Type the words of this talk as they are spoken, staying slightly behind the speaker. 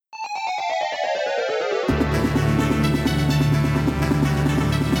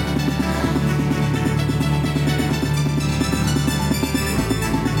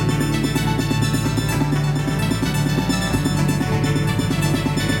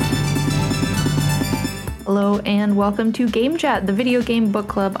Hello and welcome to Game Chat, the video game book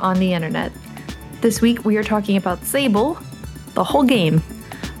club on the internet. This week we are talking about Sable, the whole game.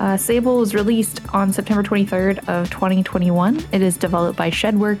 Sable was released on September 23rd of 2021. It is developed by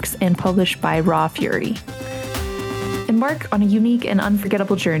Shedworks and published by Raw Fury. Embark on a unique and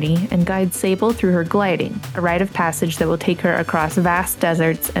unforgettable journey and guide Sable through her gliding, a rite of passage that will take her across vast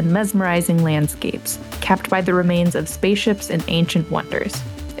deserts and mesmerizing landscapes, capped by the remains of spaceships and ancient wonders.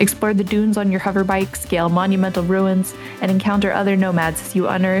 Explore the dunes on your hoverbike, scale monumental ruins, and encounter other nomads as you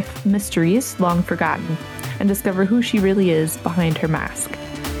unearth mysteries long forgotten, and discover who she really is behind her mask.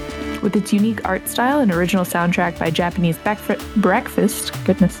 With its unique art style and original soundtrack by Japanese Breakfast,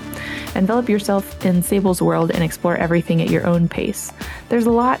 envelop yourself in Sable's world and explore everything at your own pace. There's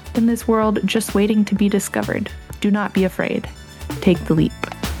a lot in this world just waiting to be discovered. Do not be afraid. Take the leap.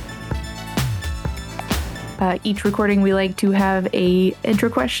 Each recording we like to have a intro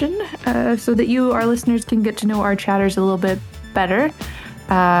question so that you, our listeners, can get to know our chatters a little bit better.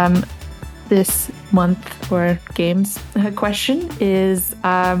 This month or game's question is,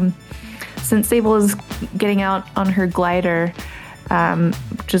 since Sable is getting out on her glider,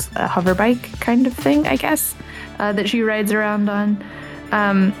 just a hoverbike kind of thing, I guess, that she rides around on,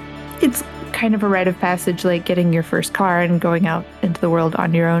 it's kind of a rite of passage, like getting your first car and going out into the world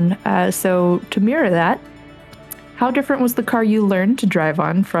on your own. So to mirror that, how different was the car you learned to drive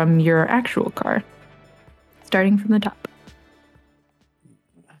on from your actual car? Starting from the top.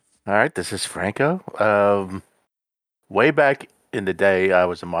 All right, this is Franco. Way back in the day, I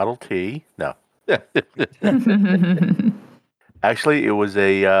was a Model T. No. Actually, it was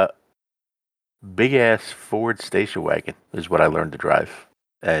a big-ass Ford station wagon is what I learned to drive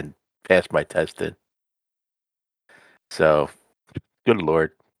and passed my test in. So, good Lord.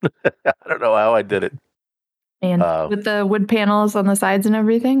 I don't know how I did it. And with the wood panels on the sides and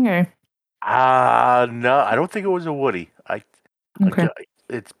everything, or? No, I don't think it was a Woody. Okay.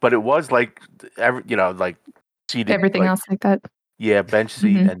 But it was like, like seated. Everything else like that? Yeah, bench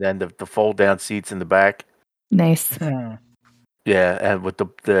seat, and then the fold-down seats in the back. Nice. Yeah, and with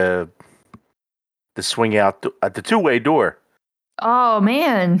the swing out, the two-way door. Oh,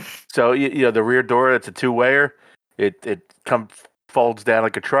 man. So, the rear door, it's a two-wayer. It folds down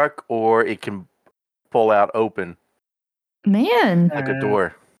like a truck, or it can pull out open. Man. Like a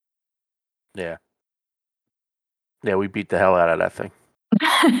door. Yeah. Yeah, we beat the hell out of that thing.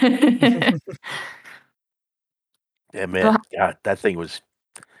 Yeah, man. God, that thing was...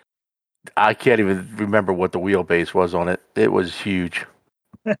 I can't even remember what the wheelbase was on it. It was huge.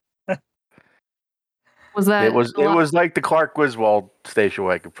 Was that... It was like the Clark Griswold station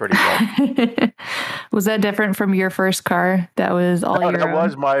wagon, pretty much. Was that different from your first car? That was all your own?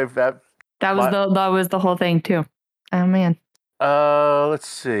 Was my... That was the whole thing, too. Oh, man. Let's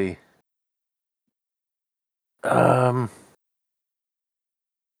see. On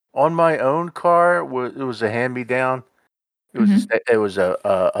my own car, it was a hand-me-down. It was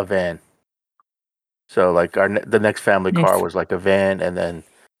a van. So, like, the next family car was like a van, and then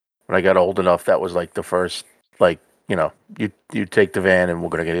when I got old enough, that was like the first, like, you take the van and we're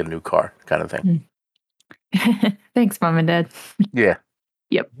going to get a new car kind of thing. Thanks, Mom and Dad. Yeah.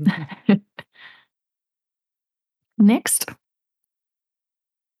 Yep. Next.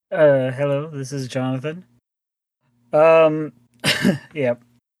 Hello, this is Jonathan. Yep.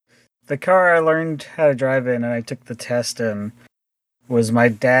 The car I learned how to drive in and I took the test in was my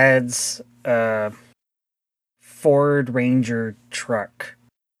dad's Ford Ranger truck,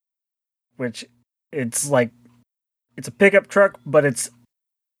 which it's a pickup truck, but it's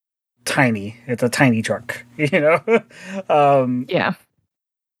tiny. It's a tiny truck, Yeah.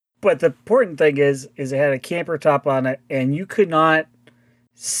 But the important thing is it had a camper top on it, and you could not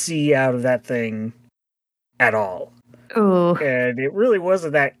see out of that thing at all. Oh. And it really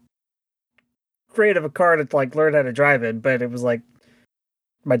wasn't that great of a car to like learn how to drive in, but it was like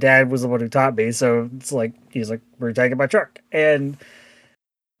my dad was the one who taught me, so it's like he's like, we're taking my truck. And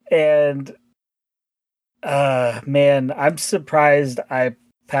man, I'm surprised I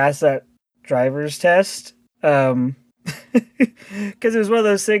passed that driver's test. Because it was one of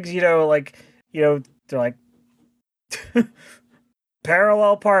those things, they're like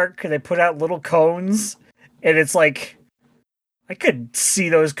parallel park, and they put out little cones, and it's like I couldn't see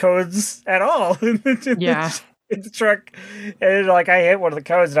those cones at all. Yeah. In the truck, and like I hit one of the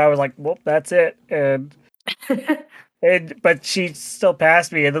cones, and I was like, "Well, that's it." And but she still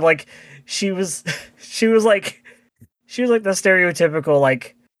passed me, and then like she was like the stereotypical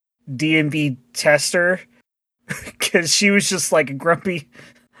like DMV tester, because she was just like a grumpy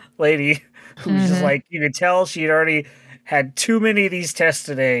lady who was just like, you could tell she had already had too many of these tests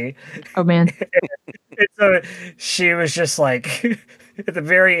today. Oh man. And so she was just like, at the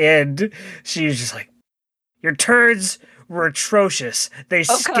very end, she was just like, your turds were atrocious. They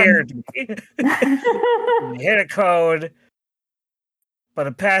scared me. You hit a code, but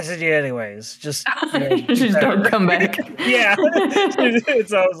I'm passing you anyways. Just, just don't come back. Yeah.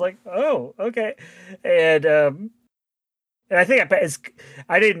 So I was like, oh, okay. And I think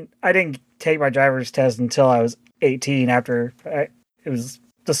I didn't take my driver's test until I was 18. It was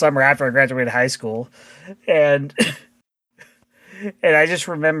the summer after I graduated high school, and and I just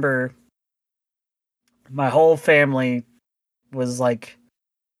remember my whole family was like,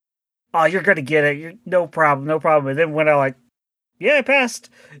 "Oh, you're gonna get it. No problem, no problem." And then when I yeah, I passed.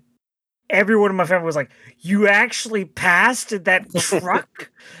 Everyone in my family was like, "You actually passed in that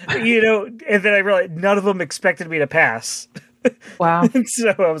truck?" And then I realized none of them expected me to pass. Wow.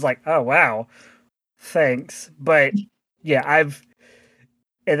 So I was like, "Oh wow, thanks." But yeah,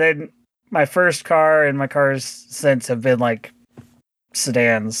 and then my first car and my cars since have been like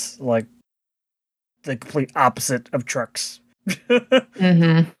sedans, like the complete opposite of trucks.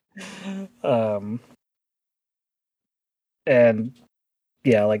 Mm-hmm. And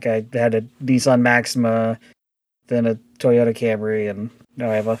yeah, like I had a Nissan Maxima, then a Toyota Camry, and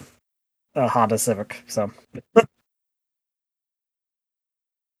now I have a Honda Civic. So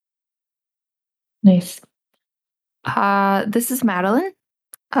nice. This is Madeline.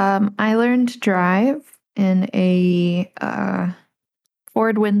 I learned to drive in a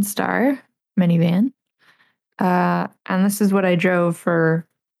Ford Windstar minivan. And this is what I drove for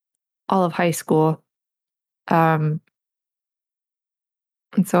all of high school. And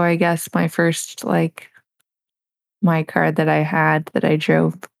so I guess my first, my car that I had that I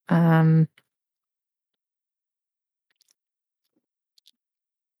drove, I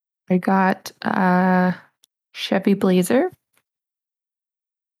got a Chevy Blazer,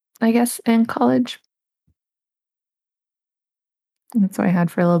 I guess, in college. That's what I had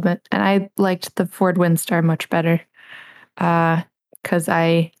for a little bit. And I liked the Ford Windstar much better. Because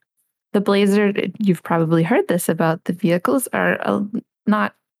the Blazer, you've probably heard this about the vehicles, are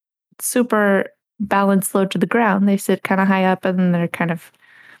not super balanced low to the ground. They sit kind of high up and they're kind of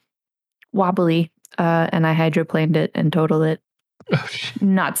wobbly. And I hydroplaned it and totaled it. Oh, shit.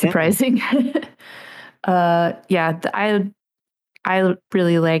 Not surprising. Yeah, I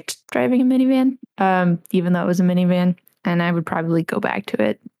really liked driving a minivan, even though it was a minivan, and I would probably go back to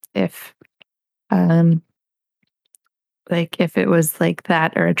it if it was like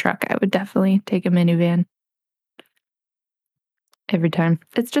that or a truck. I would definitely take a minivan every time.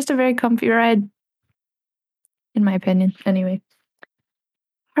 It's just a very comfy ride, in my opinion. Anyway.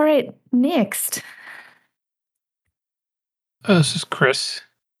 All right, next. This is Chris.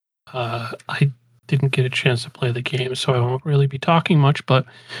 I didn't get a chance to play the game, so I won't really be talking much, but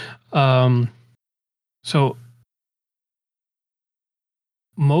so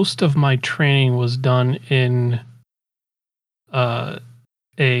most of my training was done in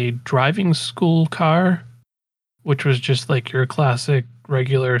a driving school car, which was just like your classic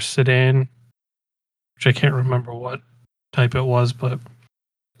regular sedan, which I can't remember what type it was, but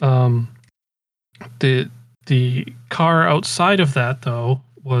the car outside of that though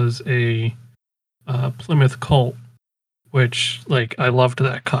was a Plymouth Colt, which I loved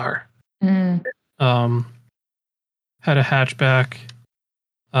that car. Mm. Had a hatchback,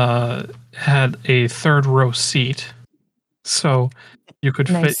 had a third row seat, so you could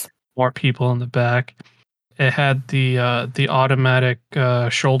fit more people in the back. It had the automatic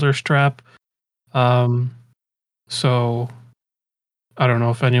shoulder strap. So I don't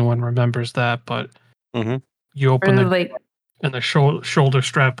know if anyone remembers that, but you open the and the shoulder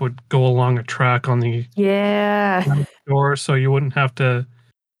strap would go along a track on the door, so you wouldn't have to.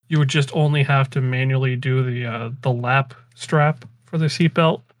 You would just only have to manually do the lap strap for the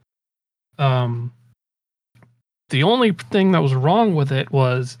seatbelt. The only thing that was wrong with it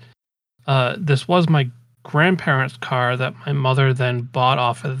was this was my grandparents' car that my mother then bought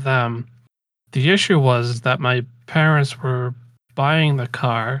off of them. The issue was that my parents were buying the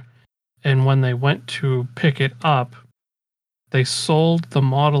car, and when they went to pick it up, they sold the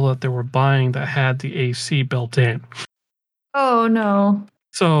model that they were buying that had the AC built in. Oh, no.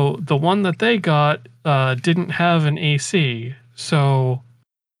 So the one that they got didn't have an AC. So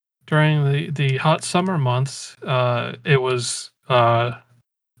during the hot summer months, it was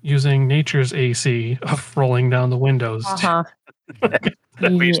using nature's AC of rolling down the windows. Uh-huh.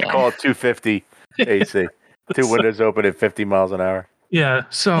 We used to call it 250 AC. Two windows open at 50 miles an hour. Yeah,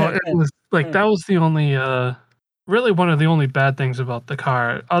 so it was that was the only really one of the only bad things about the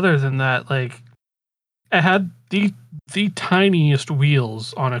car. Other than that, it had the tiniest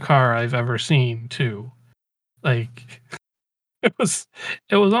wheels on a car I've ever seen too. Like it was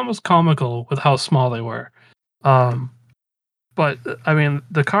almost comical with how small they were. But I mean,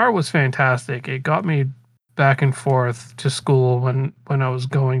 the car was fantastic. It got me back and forth to school when I was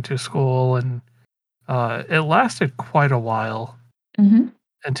going to school, and it lasted quite a while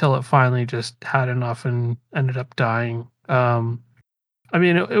until it finally just had enough and ended up dying. I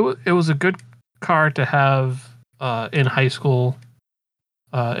mean, it was a good car to have in high school,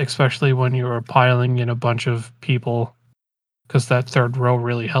 especially when you were piling in a bunch of people, because that third row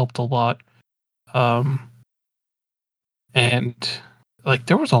really helped a lot. And like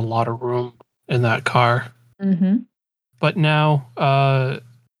there was a lot of room in that car. But now,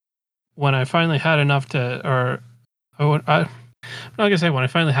 when I finally had enough to, I'm not gonna say when I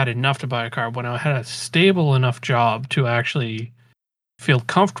finally had enough to buy a car. When I had a stable enough job to actually feel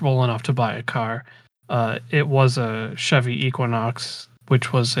comfortable enough to buy a car, it was a Chevy Equinox,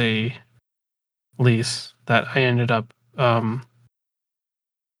 which was a lease that I ended up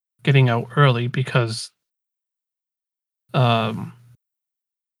getting out early because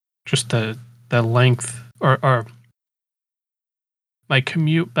just the length or my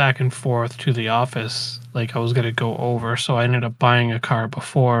commute back and forth to the office, like I was gonna go over, so I ended up buying a car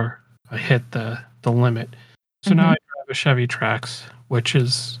before I hit the limit. So now I drive a Chevy Trax, which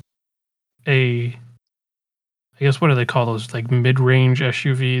is I guess what do they call those, like mid-range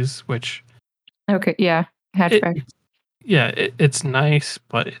SUVs? Which Okay, yeah, hatchback. It's nice,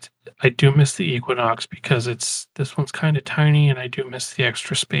 but I do miss the Equinox because this one's kind of tiny, and I do miss the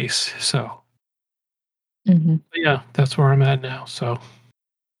extra space. So but yeah, that's where I'm at now. So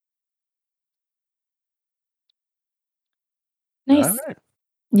Nice. All right.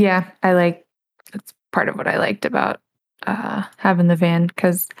 Yeah, that's part of what I liked about having the van,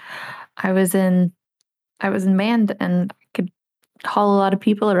 because I was in band and I could haul a lot of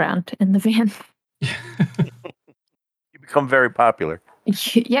people around in the van. You become very popular.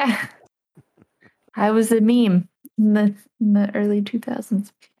 Yeah, I was a meme in the early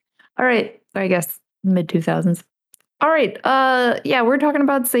 2000s. All right, I guess mid 2000s. All right, yeah, we're talking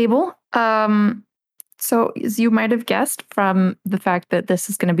about Sable. So as you might have guessed from the fact that this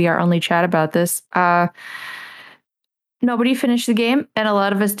is going to be our only chat about this, nobody finished the game, and a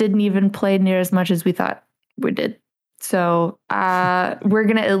lot of us didn't even play near as much as we thought we did. So we're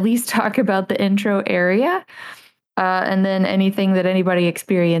going to at least talk about the intro area, and then anything that anybody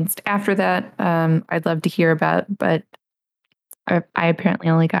experienced after that, I'd love to hear about. But I apparently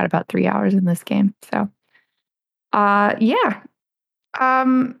only got about 3 hours in this game. So yeah.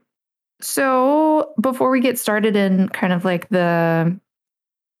 So before we get started in kind of like the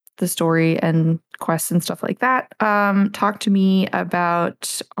story and quests and stuff like that, talk to me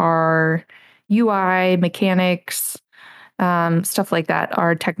about our UI mechanics, stuff like that,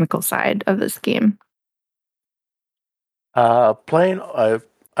 our technical side of this game. Playing. I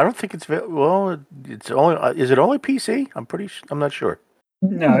don't think it's well. It's only. Is it only PC? I'm not sure.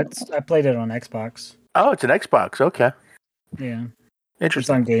 No, I played it on Xbox. Oh, it's an Xbox. Okay. Yeah.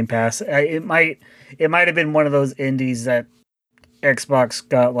 Interesting. It's on Game Pass. It might have been one of those indies that Xbox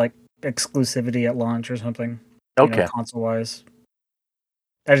got like exclusivity at launch or something. Okay. Console wise.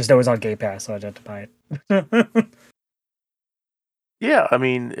 I just know it was on Game Pass, so I had to buy it. Yeah, I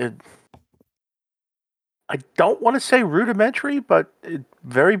mean, I don't want to say rudimentary, but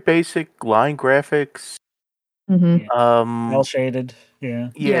very basic line graphics. Mm-hmm. Well shaded. Yeah.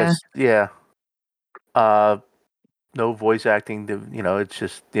 Yes. Yeah. No voice acting. It's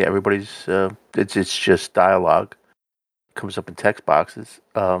just everybody's. It's just dialogue. Comes up in text boxes.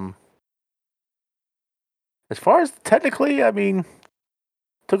 As far as technically, I mean,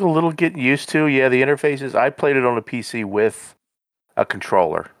 took a little getting used to. Yeah, the interfaces. I played it on a PC with a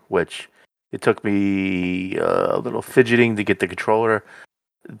controller, which it took me a little fidgeting to get the controller,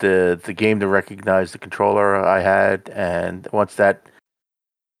 the game to recognize the controller I had, and once that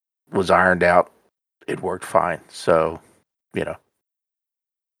was ironed out, it worked fine. So,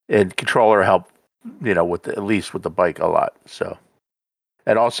 and controller helped, at least with the bike a lot. So,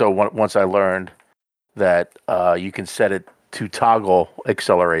 and also once I learned that you can set it to toggle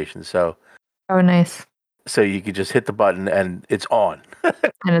acceleration. So, oh, nice. So you could just hit the button and it's on.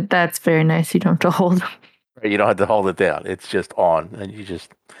 And that's very nice. You don't have to hold. You don't have to hold it down. It's just on, and you just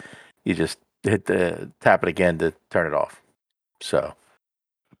tap it again to turn it off. So,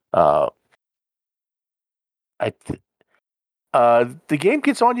 the game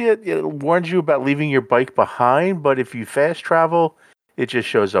gets on you. It warns you about leaving your bike behind, but if you fast travel, it just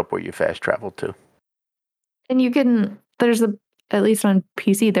shows up where you fast travel to. And at least on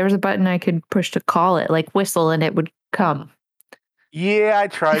PC, there was a button I could push to call it, like whistle, and it would come. Yeah, I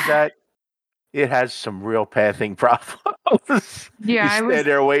tried that. it has some real pathing problems. Yeah, You stand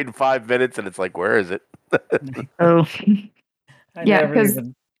there waiting 5 minutes, and it's like, where is it? Oh, I Yeah, never 'cause-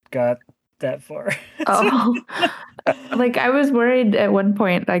 even got that far. oh. Like I was worried at one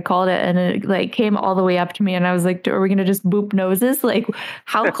point. I called it, and it like came all the way up to me, and I was like, "Are we gonna just boop noses? Like,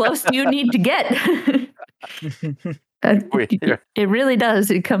 how close do you need to get?" It really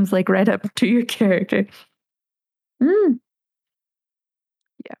does. It comes like right up to your character. Mm,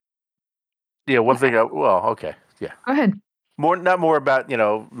 Yeah, one thing. Okay, yeah. go ahead. Not more about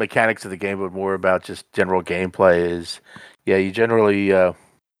mechanics of the game, but more about just general gameplay. You generally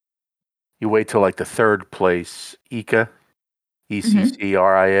you wait till like the third place ECCRIA.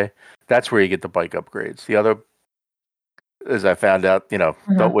 That's where you get the bike upgrades. The other, as I found out,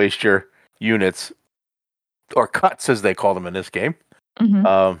 don't waste your units or cuts, as they call them in this game,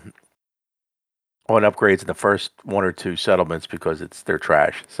 on upgrades in the first one or two settlements because they're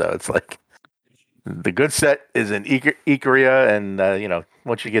trash. So it's like the good set is in Ikaria, and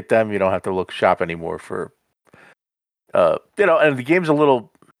once you get them, you don't have to look shop anymore for and the game's a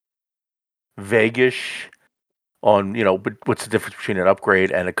little vaguish on but what's the difference between an upgrade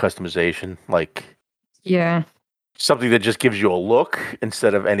and a customization, like Yeah. something that just gives you a look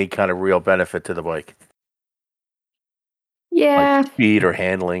instead of any kind of real benefit to the bike, Yeah. like speed or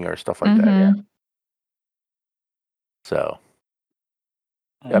handling or stuff like that. Yeah. So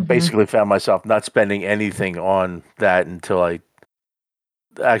I basically found myself not spending anything on that until I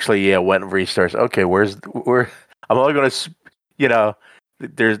actually went and restarted. Okay, where I'm only going to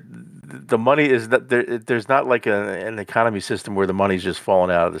there's the money is that there's not like an economy system where the money's just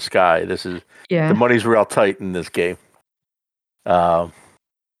falling out of the sky. The money's real tight in this game. You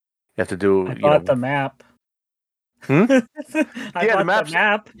have to do. I bought the map. I bought the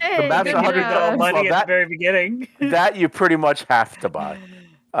map. Hey, the map's $100 money at the very beginning. That you pretty much have to buy.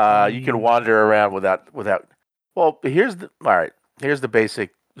 You can wander around without. Well, here's the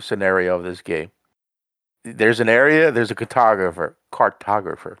basic scenario of this game. There's an area. There's a cartographer.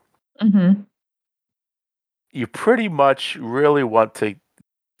 You pretty much really want to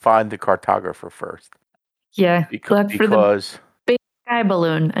find the cartographer first. Yeah, because for the big sky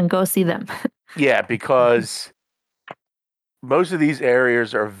balloon and go see them. Yeah, because most of these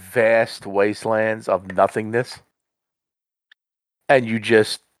areas are vast wastelands of nothingness, and you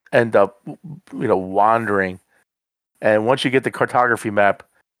just end up, wandering. And once you get the cartography map,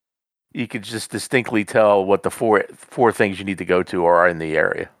 you could just distinctly tell what the four things you need to go to are in the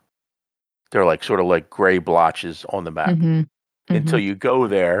area. They're like sort of like gray blotches on the map until you go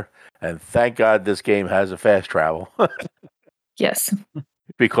there. And thank God this game has a fast travel. Yes.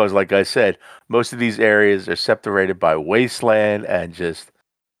 Because, like I said, most of these areas are separated by wasteland and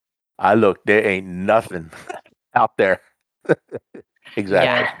there ain't nothing out there.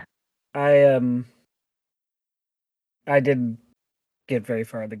 Exactly. Yeah. I didn't get very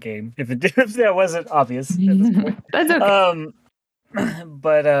far in the game. If that wasn't obvious at this point. That's okay.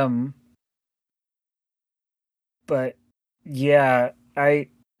 But yeah,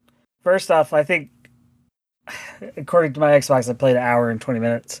 first off, I think according to my Xbox, I played 1 hour and 20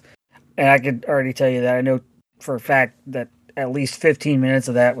 minutes, and I could already tell you that I know for a fact that at least 15 minutes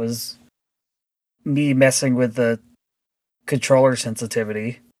of that was me messing with the controller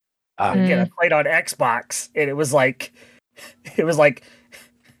sensitivity. Again, I played on Xbox, and it was like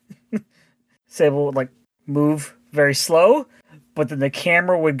Sable would like move very slow, but then the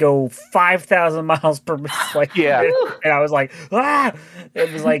camera would go 5,000 miles per minute. Like, and I was like, ah!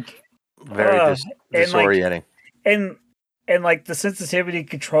 It was like very disorienting. And like the sensitivity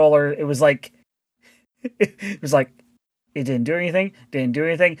controller, it was like it didn't do anything, and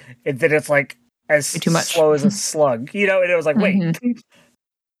then it's like as too much. slow as a slug, and it was like, wait,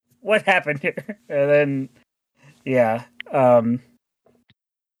 what happened here? And then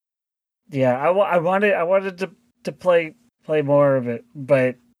I wanted to play more of it,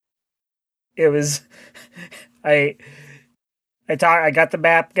 but it was I got the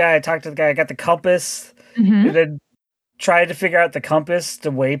map guy, I talked to the guy, I got the compass, and then tried to figure out the compass,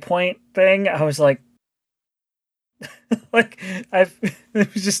 the waypoint thing. I was like it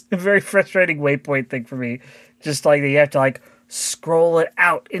was just a very frustrating waypoint thing for me. Just like you have to like scroll it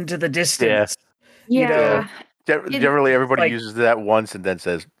out into the distance. Yeah. Generally, everybody uses that once and then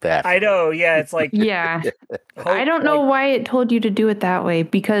says that. I know, yeah. It's like I don't know why it told you to do it that way,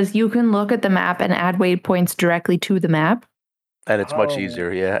 because you can look at the map and add waypoints directly to the map. And it's much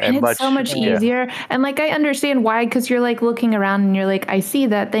easier, and it's so much easier. And like I understand why, because you're like looking around and you're like, I see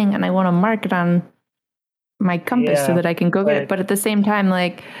that thing and I want to mark it on my compass so that I can go get it. But at the same time,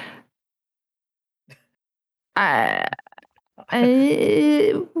 like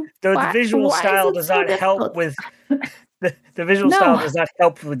Though the visual style does not help with the visual style does not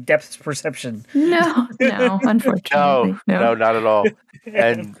help with depth perception. No, unfortunately. No, not at all.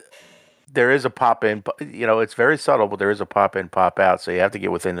 And there is a pop in, it's very subtle, but there is a pop in, pop out. So you have to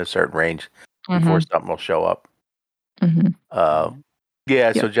get within a certain range before something will show up. So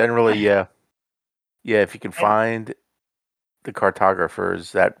generally, if you can find the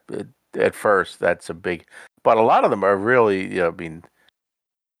cartographers, that at first that's a big, but a lot of them are really,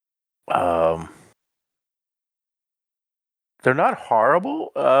 they're not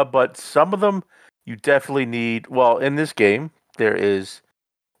horrible, but some of them you definitely need. Well, in this game, there is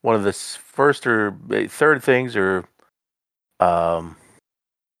one of the first or third things, or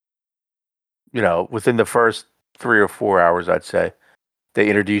within the first 3 or 4 hours, I'd say they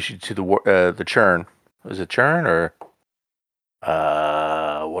introduce you to the churn. Is it churn or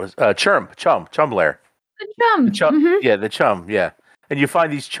what is chum lair? The chum. Yeah, the chum. Yeah, and you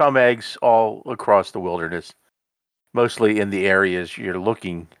find these chum eggs all across the wilderness, mostly in the areas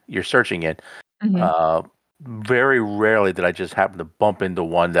you're searching in. Very rarely did I just happen to bump into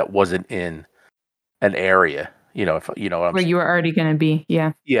one that wasn't in an area. If you know what I'm where saying. You were already going to be.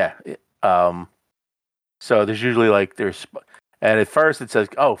 Yeah. Yeah. So there's usually and at first it says,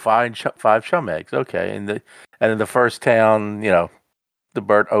 "Oh, find 5 chum eggs." Okay, and in the first town, the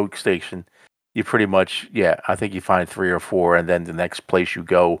Burnt Oak Station, you pretty much, I think you find 3 or 4, and then the next place you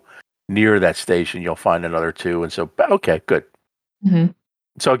go near that station, you'll find another 2, and so okay, good.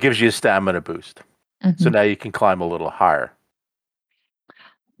 So it gives you a stamina boost. So now you can climb a little higher.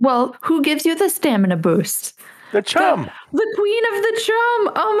 Well, who gives you the stamina boost? The chum. The queen of the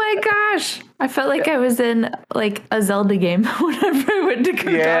chum. Oh my gosh. I felt like I was in like a Zelda game whenever I went to go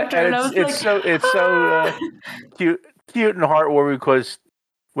talk to her. And it's so cute and heartwarming, because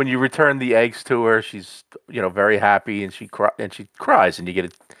when you return the eggs to her, she's very happy, and she cries, and you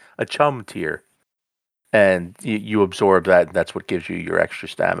get a chum tear, and you absorb that, and that's what gives you your extra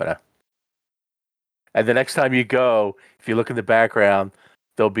stamina. And the next time you go, if you look in the background,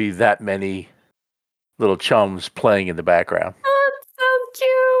 there'll be that many little chums playing in the background. Oh, it's so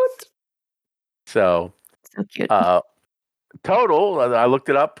cute. So cute. Total, I looked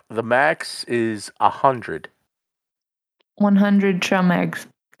it up. The max is 100. 100 chum eggs.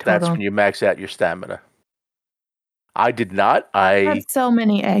 Total. That's when you max out your stamina. I did not. That's so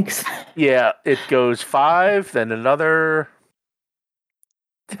many eggs. Yeah, it goes 5, then another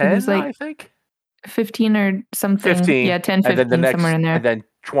 10, I think. 15 or something. 15. Yeah, 10, 15, and then the next, somewhere in there. And then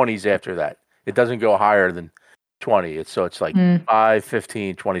 20s after that. It doesn't go higher than 20. It's like 5,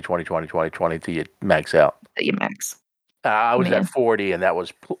 15, 20, 20, 20, 20, 20 till you max out. You max. I was at 40, and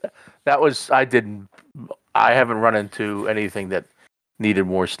I haven't run into anything that needed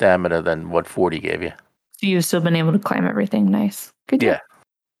more stamina than what 40 gave you. So you've still been able to climb everything. Nice. Good job. Yeah.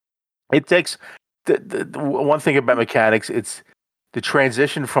 It takes the one thing about mechanics, it's the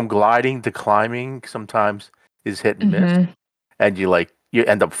transition from gliding to climbing sometimes is hit and miss, and you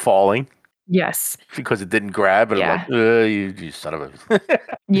end up falling. Yes. Because it didn't grab, and I'm like, you son of a.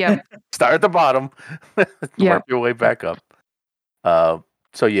 Yep. Start at the bottom, work your way back up.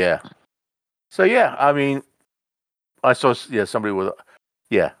 So yeah. I mean, I saw somebody with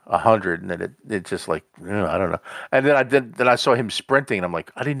 100, and then it just I don't know. And then I saw him sprinting, and I'm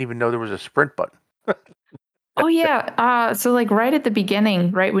like, I didn't even know there was a sprint button. Oh yeah. So right at the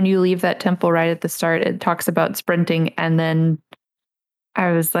beginning, right when you leave that temple, right at the start, it talks about sprinting, and then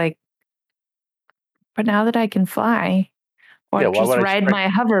I was like, but now that I can fly, or just ride my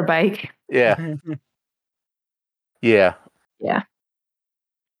hover bike. Yeah. Yeah. Yeah.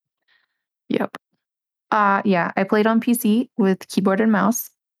 Yep. I played on PC with keyboard and mouse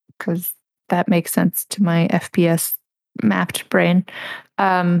because that makes sense to my FPS mapped brain.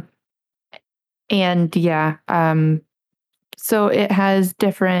 So it has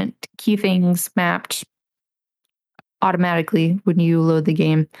different key things mapped automatically when you load the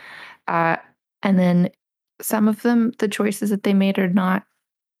game. And then some of them, the choices that they made are not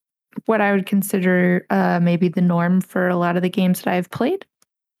what I would consider maybe the norm for a lot of the games that I've played.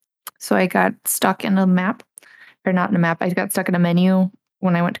 So I got stuck in a map, or not in a map. I got stuck in a menu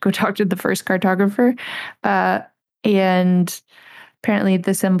when I went to go talk to the first cartographer. And apparently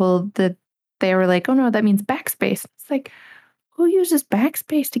the symbol that they were like, oh no, that means backspace. It's like, who uses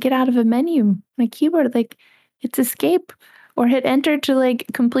backspace to get out of a menu on a keyboard? Like, it's escape or hit enter to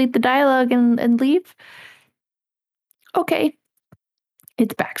complete the dialogue and leave. Okay.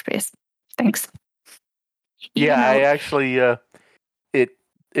 It's backspace. Thanks. Yeah, I actually,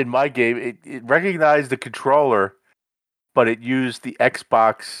 in my game, it recognized the controller, but it used the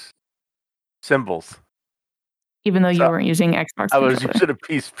Xbox symbols. Even though you So weren't using Xbox I was controller.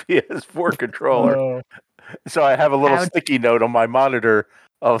 using a PS4 controller. Oh, So I have a little Ouch. sticky note on my monitor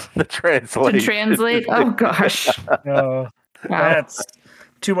of the translation. To translate? Oh gosh. no. Wow. That's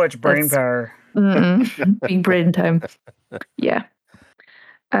too much brain That's- power. Big brain time. Yeah.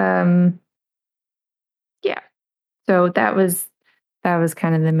 Yeah. So that was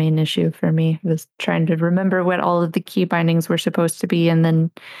kind of the main issue for me, was trying to remember what all of the key bindings were supposed to be, and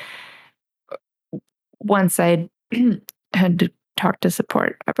then once I had to talk to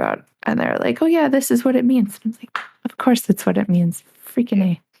support about, and they're like, "Oh yeah, this is what it means." I was like, "Of course, that's what it means." Freaking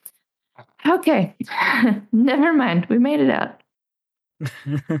A. Okay, never mind. We made it out.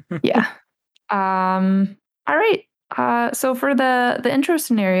 Yeah. All right. So for the intro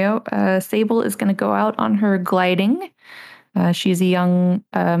scenario, Sable is going to go out on her gliding. She's a young.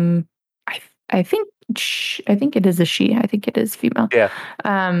 I think. I think it is a she. I think it is female. Yeah.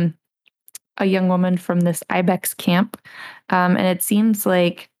 A young woman from this ibex camp, and it seems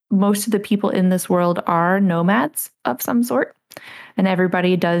like most of the people in this world are nomads of some sort. And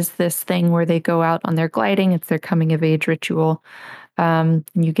everybody does this thing where they go out on their gliding. It's their coming of age ritual.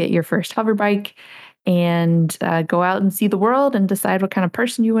 You get your first hover bike and go out and see the world and decide what kind of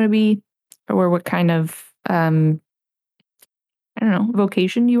person you want to be, or what kind of I don't know,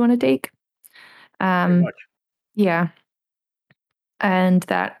 vocation you want to take. Pretty much. Yeah. And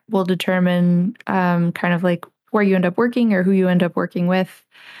that will determine kind of like where you end up working or who you end up working with.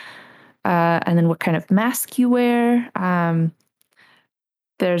 And then what kind of mask you wear.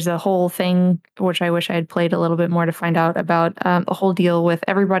 There's a whole thing, which I wish I had played a little bit more to find out about, a whole deal with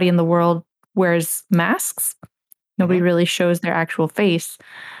everybody in the world wears masks. Nobody really shows their actual face.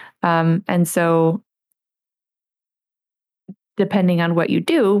 And so depending on what you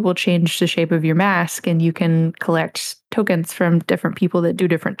do will change the shape of your mask, and you can collect tokens from different people that do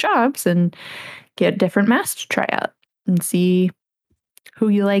different jobs and get different masks to try out and see who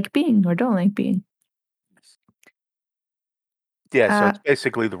you like being or don't like being. Yeah, so it's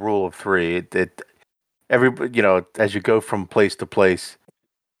basically the rule of three. As you go from place to place,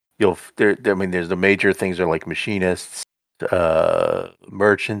 there's the major things are like machinists,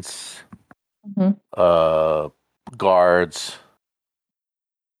 merchants, guards,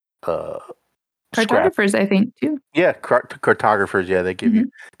 cartographers, I think, too. Yeah, cartographers. Yeah, they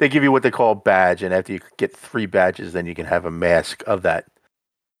give you what they call a badge, and after you get 3 badges, then you can have a mask of that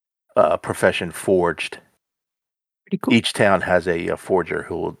profession forged. Pretty cool. Each town has a forger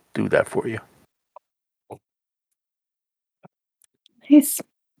who will do that for you. Nice.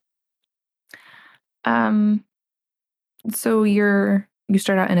 So you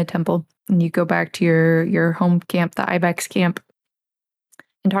start out in a temple and you go back to your home camp, the Ibex camp,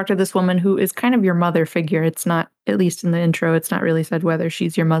 and talk to this woman who is kind of your mother figure. It's not, at least in the intro, it's not really said whether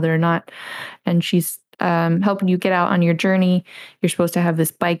she's your mother or not. And she's helping you get out on your journey. You're supposed to have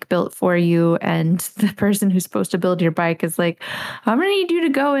this bike built for you, and the person who's supposed to build your bike is like, "I'm gonna need you to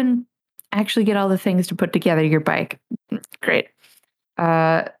go and actually get all the things to put together your bike." Great.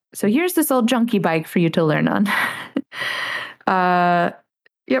 So here's this old junky bike for you to learn on.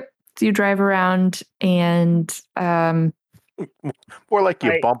 Yep. So you drive around and more like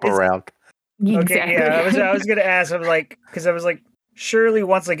you bump around. Okay, exactly. Yeah, I was gonna ask. I was like, because I was like, surely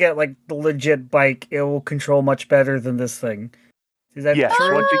once I get like the legit bike, it will control much better than this thing. Is that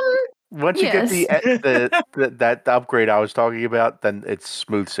true? Once you get the upgrade I was talking about, then it's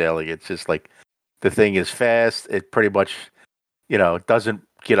smooth sailing. It's just like the thing is fast. It pretty much, doesn't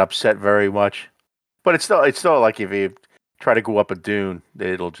get upset very much. But it's still like if you try to go up a dune,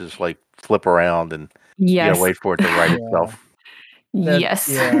 it'll just like flip around and you gotta wait for it to right itself. Yes.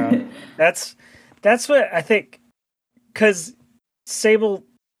 Yeah. That's what I think, because Sable,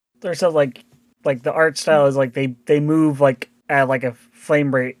 there's something like the art style is like they move like at like a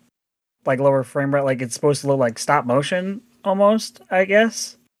frame rate, like lower frame rate, like it's supposed to look like stop motion almost, I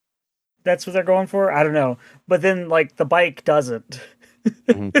guess. That's what they're going for. I don't know. But then like the bike doesn't.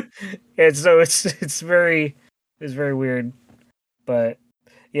 And so it's very weird. But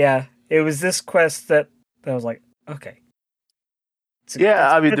yeah, it was this quest that I was like, okay. It's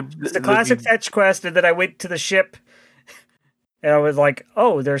a classic fetch quest, and then I went to the ship, and I was like,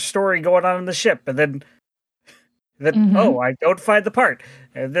 "Oh, there's story going on in the ship," and then oh, I don't find the part,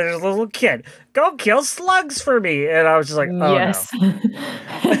 and there's a little kid, go kill slugs for me, and I was just like, "Oh no,"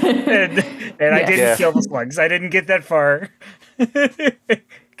 and I didn't kill the slugs. I didn't get that far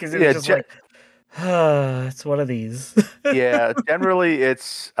because it was just like, it's one of these. Yeah, generally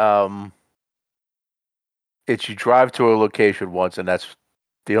it's you drive to a location once, and that's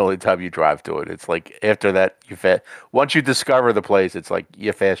the only time you drive to it. It's like after that, once you discover the place, it's like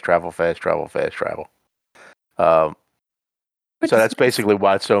you fast travel. So Which that's is nice. basically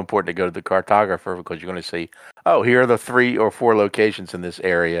why it's so important to go to the cartographer, because you're going to see, oh, here are the 3 or 4 locations in this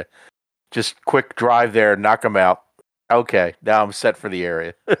area. Just quick drive there, knock them out. Okay, now I'm set for the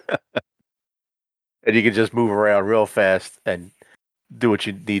area. And you can just move around real fast and do what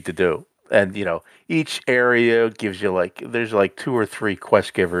you need to do. And, each area gives you there's 2 or 3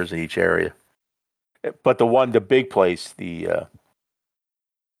 quest givers in each area. But the big place, the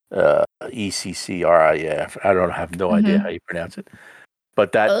ECCRI, I don't have no idea how you pronounce it.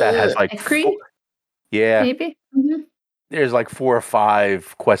 But that has Ekri, yeah, maybe? Mm-hmm. there's 4 or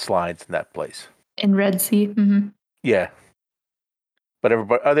 5 quest lines in that place. In Red Sea. Mm-hmm. Yeah. But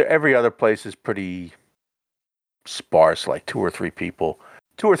every other place is pretty sparse, 2 or 3 people.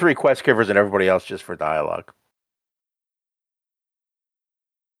 2 or 3 quest givers and everybody else just for dialogue.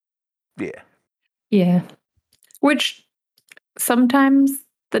 Yeah. Yeah. Which sometimes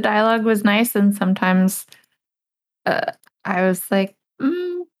the dialogue was nice, and sometimes I was like,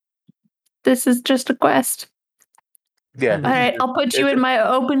 this is just a quest. Yeah. All right, I'll put you in my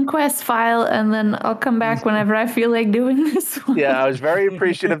open quest file, and then I'll come back whenever I feel like doing this one. Yeah, I was very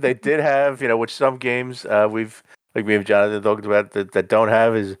appreciative. They did have, which some games we've, like me and Jonathan talked about, that don't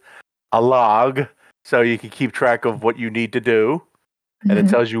have, is a log, so you can keep track of what you need to do, and it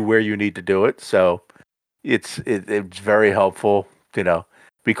tells you where you need to do it. So it's very helpful,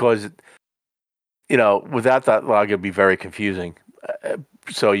 because without that log, it'd be very confusing.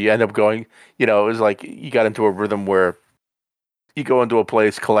 So you end up going, it was like you got into a rhythm where you go into a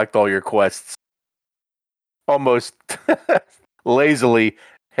place, collect all your quests, almost lazily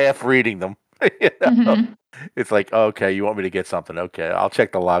half reading them. It's like, okay, you want me to get something? Okay, I'll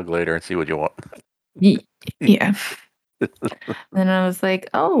check the log later and see what you want. Yeah. Then I was like,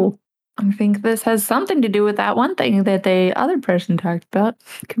 oh, I think this has something to do with that one thing that the other person talked about.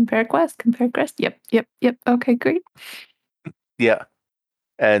 Compare quest. Yep. Okay, great. Yeah.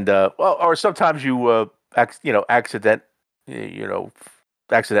 And or sometimes you accidentally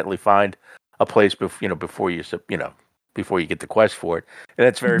find a place before you get the quest for it, and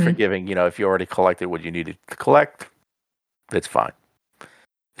it's very forgiving. If you already collected what you needed to collect, that's fine.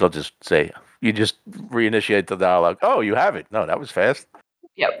 They'll just say you just reinitiate the dialogue. Oh, you have it. No, that was fast.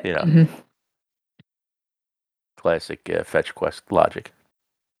 Yep. Classic fetch quest logic.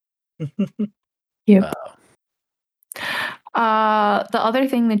 Yep. The other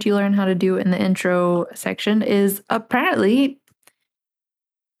thing that you learn how to do in the intro section is apparently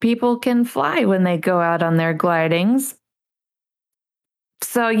people can fly when they go out on their glidings.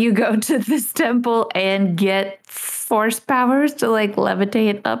 So you go to this temple and get force powers to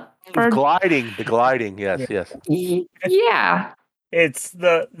levitate up. The gliding, yes. Yeah. It's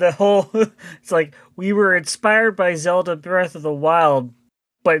the whole. It's like we were inspired by Zelda Breath of the Wild,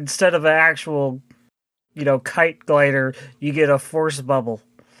 but instead of an actual, kite glider, you get a force bubble.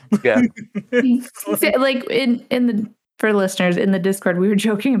 Yeah. For listeners in the Discord, we were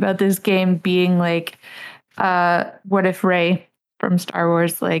joking about this game being what if Rey from Star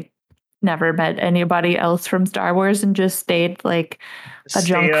Wars never met anybody else from Star Wars and just stayed a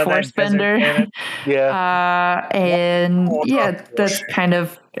junk force bender. Yeah. That's kind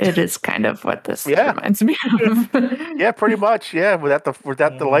of what this reminds me of. Yeah, pretty much. Yeah, without the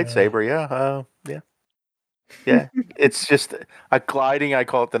lightsaber. Yeah. It's just a gliding. I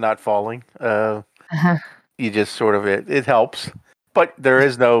call it the not falling. You just sort of it helps, but there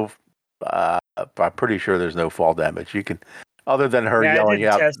is no. I'm pretty sure there's no fall damage. You can, other than her yelling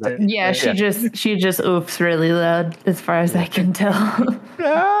out. Yeah, she just oofs really loud, as far as I can tell.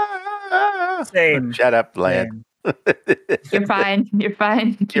 Same. Shut up, Land. You're fine.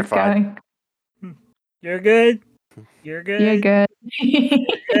 Keep going. You're good. You're good.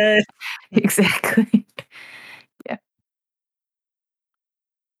 Exactly. Yeah.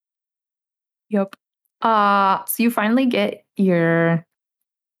 Yep. So you finally get your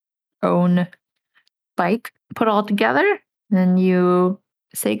own bike put all together, and you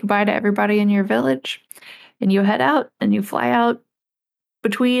say goodbye to everybody in your village, and you head out and you fly out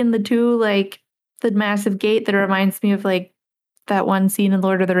between the two, the massive gate that reminds me of that one scene in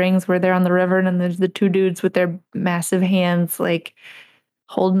Lord of the Rings where they're on the river and then there's the two dudes with their massive hands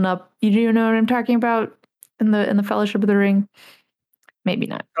holding up. You know what I'm talking about in the Fellowship of the Ring? Maybe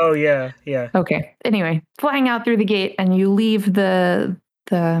not. Oh yeah. Okay. Anyway, flying out through the gate, and you leave the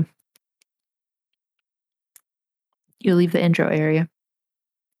intro area,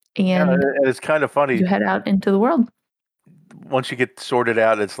 and it's kind of funny. You head out into the world. Once you get sorted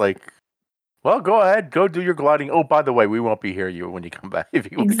out, it's like, well, go ahead, go do your gliding. Oh, by the way, we won't be here when you come back.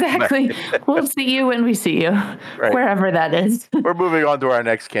 Exactly. We'll see you when we see you, wherever that is. We're moving on to our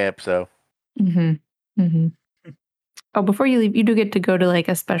next camp, so. Oh, before you leave, you do get to go to like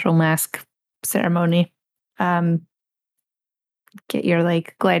a special mask ceremony. Get your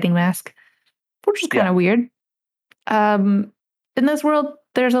like gliding mask, which is kind of weird. In this world,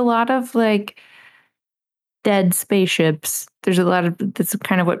 there's a lot of like dead spaceships. There's a lot of that's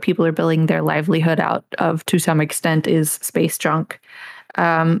kind of what people are building their livelihood out of to some extent is space junk.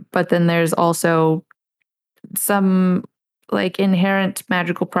 But then there's also some like inherent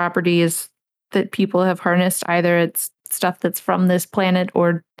magical properties that people have harnessed. Either it's stuff that's from this planet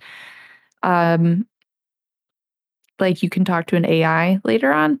or like you can talk to an AI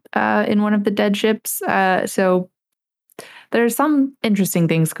later on in one of the dead ships. So there's some interesting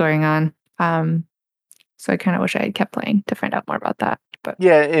things going on. So I kind of wish I had kept playing to find out more about that. But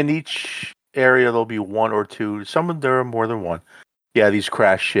yeah, in each area there'll be one or two. Some of there are more than one. Yeah, these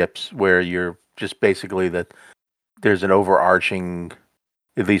crash ships where you're just basically that there's an overarching,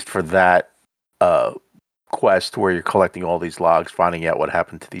 at least for that quest, where you're collecting all these logs, finding out what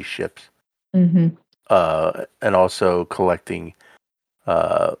happened to these ships, and also collecting.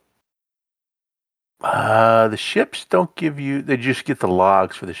 The ships don't give you; they just get the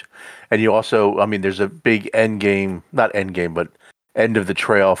logs for the ship, and you also, I mean, there's a big end game, not end game, but end of the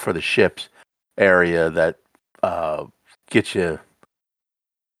trail for the ships area that gets you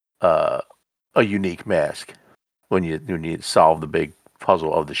a unique mask when you solve the big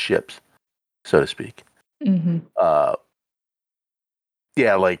puzzle of the ships, so to speak. Yeah,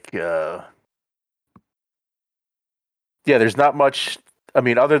 like there's not much. I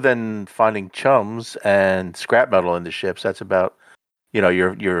mean, other than finding chums and scrap metal in the ships, that's about.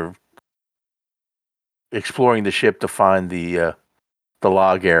 You're exploring the ship to find the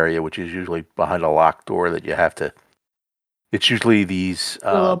log area, which is usually behind a locked door that you have to. It's usually these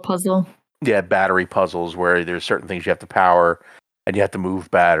a little puzzle. Yeah, battery puzzles where there's certain things you have to power, and you have to move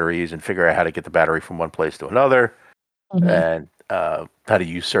batteries and figure out how to get the battery from one place to another, and how to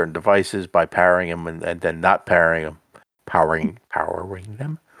use certain devices by powering them and then not powering them, powering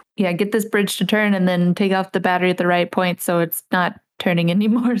them. Yeah, get this bridge to turn and then take off the battery at the right point so it's not turning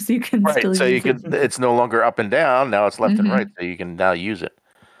anymore, so you can still so use it. It's no longer up and down, now it's left and right, so you can now use it.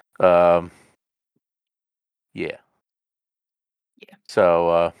 Yeah.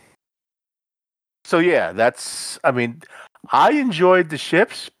 So yeah, that's. I mean, I enjoyed the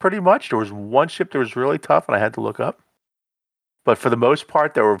ships pretty much. There was one ship that was really tough, and I had to look up. But for the most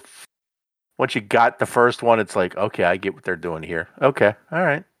part, there were. Once you got the first one, it's like, okay, I get what they're doing here. Okay, all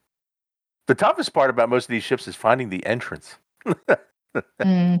right. The toughest part about most of these ships is finding the entrance,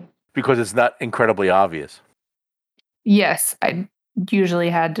 because it's not incredibly obvious. Yes, I usually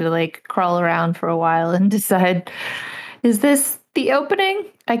had to like crawl around for a while and decide, is this the opening?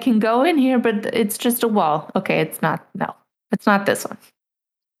 I can go in here, but it's just a wall. Okay, it's not. No, it's not this one.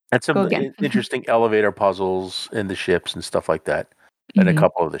 And some interesting elevator puzzles in the ships and stuff like that, and a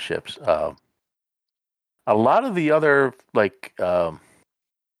couple of the ships. A lot of the other like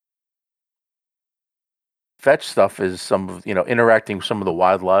fetch stuff is some of interacting with some of the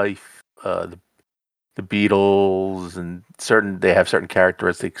wildlife, the beetles, and they have certain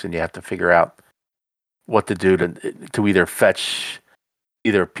characteristics, and you have to figure out what to do to either fetch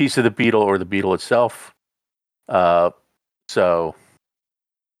either a piece of the beetle or the beetle itself. So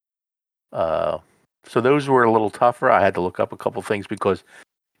those were a little tougher. I had to look up a couple things because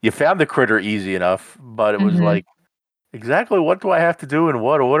you found the critter easy enough, but it was like, exactly what do I have to do in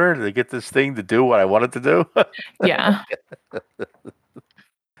what order to get this thing to do what I want it to do? Yeah.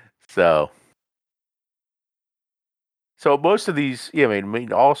 So most of these, I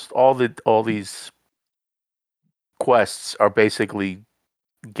mean, all these quests are basically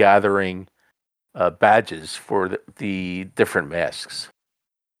gathering badges for the different masks.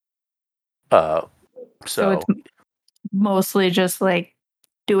 So it's mostly just like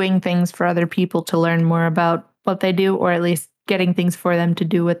doing things for other people to learn more about what they do, or at least getting things for them to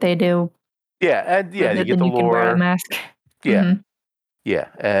do what they do. Yeah, and you get the lore. Can wear a mask. Yeah, yeah,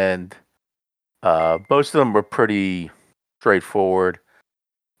 and most of them were pretty straightforward.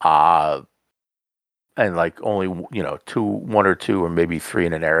 And like only one or two or maybe three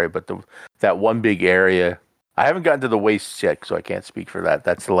in an area, but that one big area, I haven't gotten to the wastes yet, so I can't speak for that.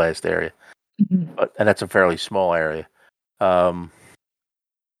 That's the last area, and that's a fairly small area.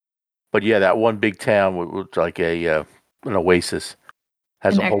 But yeah, that one big town was like an oasis,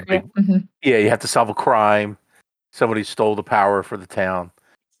 has a whole big. Yeah, you have to solve a crime. Somebody stole the power for the town.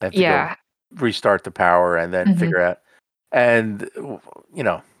 They have to go restart the power and then figure out. And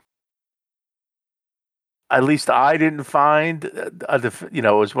at least I didn't find, it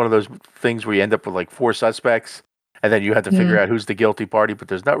was one of those things where you end up with like four suspects, and then you have to figure out who's the guilty party. But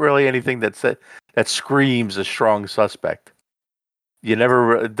there's not really anything that that screams a strong suspect.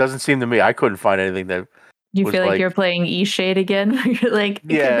 It doesn't seem to me. I couldn't find anything that You was feel like like, you're playing Shade again? You're like, it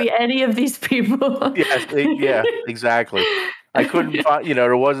could yeah, be any of these people. yes, yeah, exactly. I couldn't find,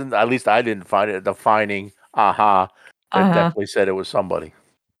 there wasn't, at least I didn't find it, a defining aha that Uh-huh. definitely said it was somebody.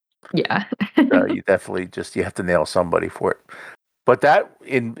 Yeah. You definitely you have to nail somebody for it. But that,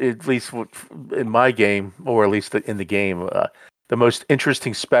 at least in my game, or at least in the game, the most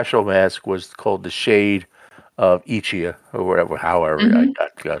interesting special mask was called the Shade of Ichia, or whatever, however I Mhm. got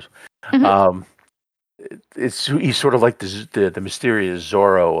it goes. Mhm. Um, he's sort of like the mysterious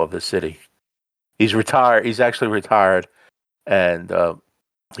Zorro of the city. He's retired. He's actually retired, and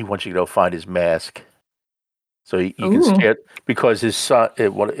he wants you to go find his mask, so you can Ooh. scare, because his son.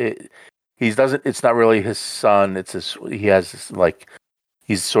 He doesn't. It's not really his son. It's his. He has like,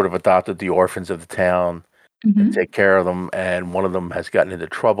 he's sort of adopted the orphans of the town and Mhm. take care of them. And one of them has gotten into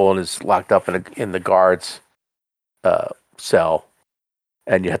trouble and is locked up in the guards cell,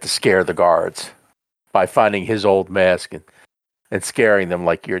 and you have to scare the guards by finding his old mask and scaring them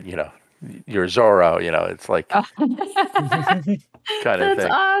like you're Zorro. It's like Oh. kind of That's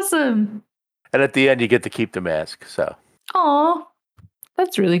thing. awesome. And at the end, you get to keep the mask. So Aw,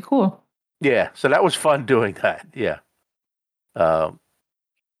 that's really cool. yeah, so that was fun doing that. Yeah, um,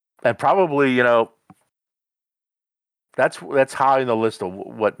 and probably that's high on the list of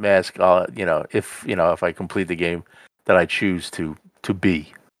what mask if I complete the game that I choose to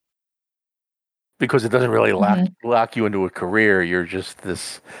be, because it doesn't really Mhm. lock you into a career. You're just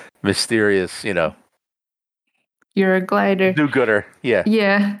this mysterious You're a glider. do-gooder. Yeah,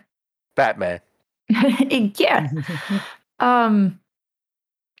 Yeah. Batman. Yeah. Um,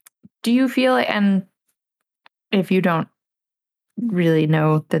 do you feel and if you don't really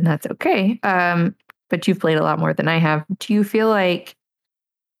know, then that's okay. But you've played a lot more than I have. Do you feel like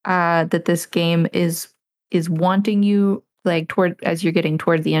that this game is wanting you like toward as you're getting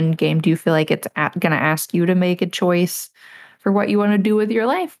toward the end game? Do you feel like it's going to ask you to make a choice for what you want to do with your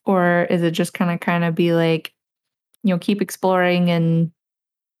life, or is it just kind of be like keep exploring and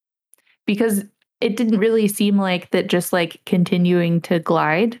because it didn't really seem like that just like continuing to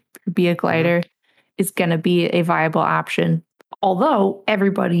glide or be a Mhm. glider is going to be a viable option although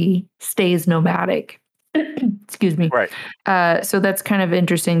everybody stays nomadic. Excuse me. Right. So that's kind of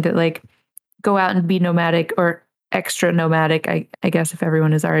interesting that like go out and be nomadic or extra nomadic, I guess if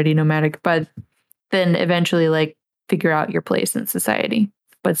everyone is already nomadic, but then eventually like figure out your place in society,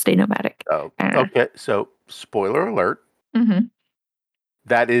 but stay nomadic. Oh, okay. So, spoiler alert. Mm-hmm.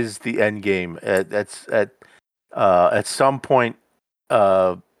 That is the end game. That's at some point,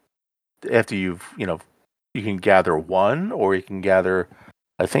 uh, after you can gather one, or you can gather.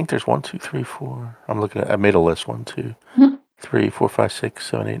 I think there's one, two, three, four. I'm looking at. I made a list. 1, 2, 3, 4, 5, 6,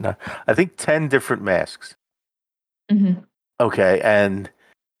 7, 8, 9. I think 10 different masks. Mm-hmm. Okay, and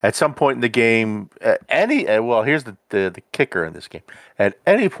at some point in the game, well, here's the kicker in this game. At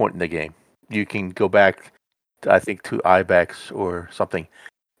any point in the game, you can go back, I think, to Ibex or something,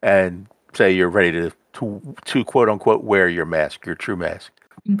 and say you're ready to quote unquote wear your mask, your true mask,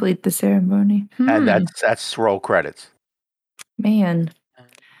 Complete the ceremony. and that's roll credits. Man.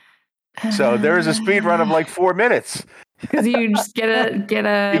 So there is a speed run of like 4 minutes. Because you just get a You get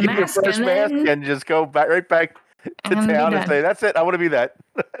your mask first mask and just go right back to and be town and done. say, "That's it. I want to be that."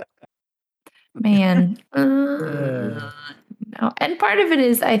 Man. No. And part of it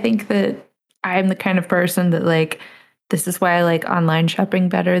is I think that I'm the kind of person that like this is why I like online shopping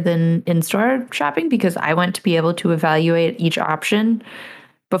better than in-store shopping because I want to be able to evaluate each option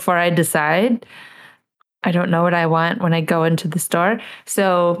before I decide. I don't know what I want when I go into the store.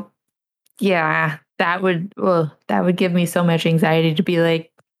 So, yeah, that would give me so much anxiety to be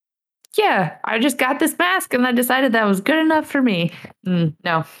like, yeah, I just got this mask and I decided that was good enough for me. No,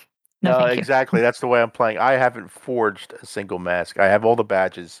 no, thank you. Exactly. That's the way I'm playing. I haven't forged a single mask. I have all the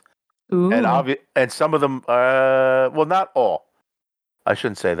badges, and Ooh. and some of them, well, not all. I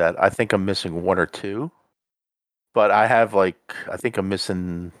shouldn't say that. I think I'm missing one or two, but I have I think I'm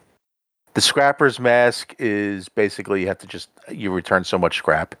missing the scrapper's mask. Is basically you return so much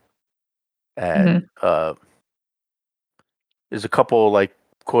scrap, and Mhm. there's a couple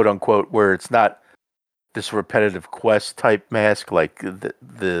quote unquote where it's not this repetitive quest type mask, like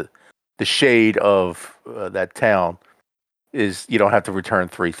the shade of that town is you don't have to return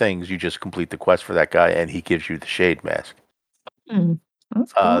 3 things. You just complete the quest for that guy, and he gives you the shade mask. Mm,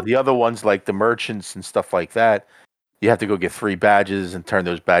 that's cool. The other ones, like the merchants and stuff like that, you have to go get 3 badges and turn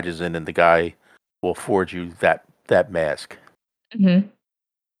those badges in, and the guy will forge you that mask. Mhm.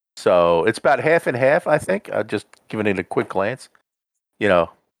 So it's about half and half, I think. Just giving it a quick glance. You know,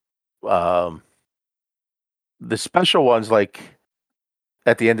 um, the special ones, like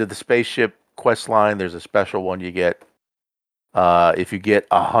at the end of the spaceship quest line, there's a special one you get. If you get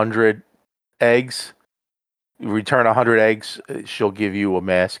 100 eggs, you return 100 eggs, she'll give you a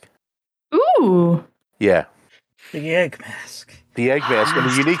mask. Ooh. Yeah. The egg mask. The egg mask. And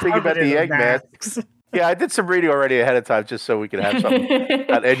the unique thing about the egg mask. Yeah, I did some reading already ahead of time just so we could have some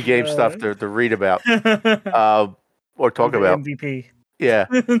end game stuff to read about. Or talk about. MVP. Yeah.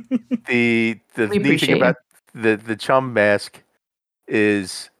 The neat thing about the chum mask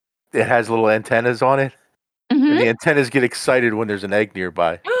is it has little antennas on it. Mm-hmm. And the antennas get excited when there's an egg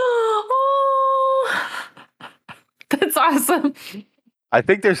nearby. Oh, that's awesome. I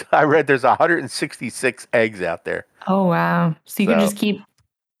think I read there's 166 eggs out there. Oh, wow. So you can just keep,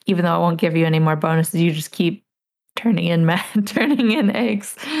 even though it won't give you any more bonuses, you just keep turning in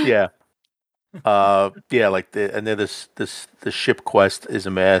eggs. Yeah. Yeah, like and then the ship quest is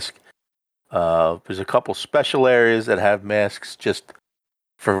a mask. There's a couple special areas that have masks just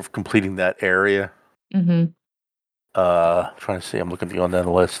for completing that area. Mm-hmm. Trying to see, I'm looking on the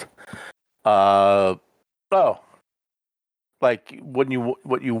list. Like what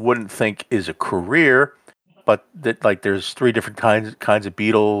you wouldn't think is a career, but that like there's 3 different kinds of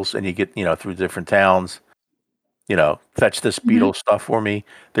beetles, and you get through different towns. Fetch this beetle stuff for me.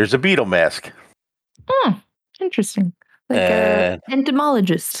 There's a beetle mask. Oh, interesting. Like an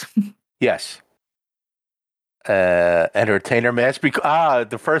entomologist. Yes. Entertainer mask.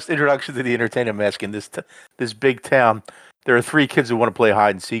 The first introduction to the entertainer mask in this big town. There are 3 kids who want to play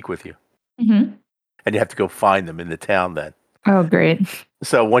hide and seek with you, and you have to go find them in the town. Then. Oh, great!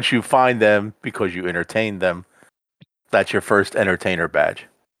 So once you find them because you entertained them, that's your first entertainer badge.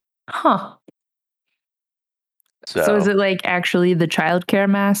 Huh. So is it like actually the childcare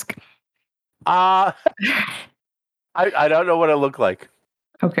mask? I don't know what it looked like.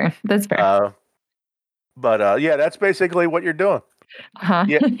 Okay, that's fair. But yeah, that's basically what you're doing.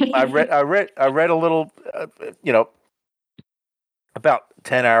 Yeah, I read a little, about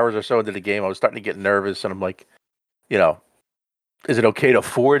 10 hours or so into the game. I was starting to get nervous, and I'm like, is it okay to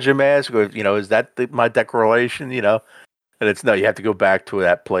forge a mask, or is that my declaration? And it's no. You have to go back to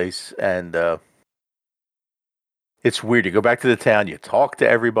that place, and it's weird. You go back to the town, you talk to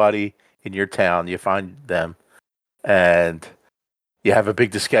everybody in your town, you find them, and you have a big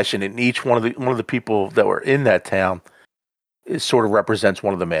discussion. And each one of the people that were in that town sort of represents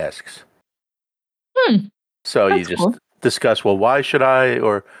one of the masks. So that's you just discuss. Well, why should I?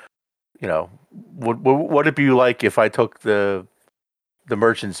 Or what would it be like if I took the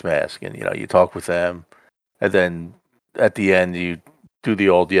merchant's mask? And you talk with them, and then at the end you do the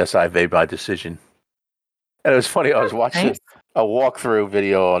old "yes, I made my decision." And it was funny. I was watching a walkthrough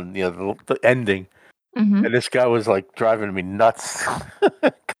video on the ending, and this guy was like driving me nuts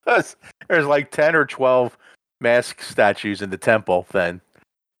because there's like 10 or 12 mask statues in the temple. Then,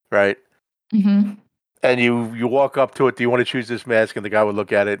 right? And you walk up to it. Do you want to choose this mask? And the guy would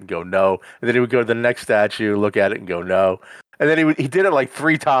look at it and go no. And then he would go to the next statue, look at it, and go no. And then he did it like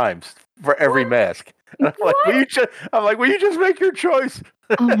 3 times for every mask. And I'm like, will you just make your choice?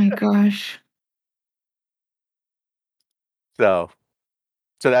 Oh my gosh. So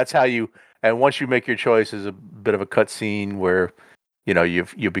that's how you. And once you make your choice, is a bit of a cutscene where,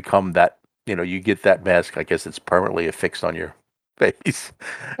 you become that. You get that mask. I guess it's permanently affixed on your face,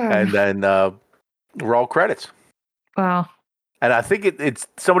 and then roll credits. Wow. And I think it's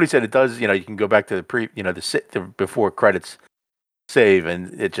somebody said it does. You can go back to the before credits save,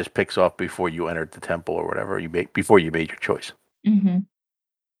 and it just picks off before you entered the temple or whatever before you made your choice.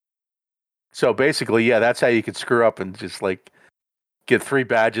 So basically, yeah, that's how you could screw up and just like get 3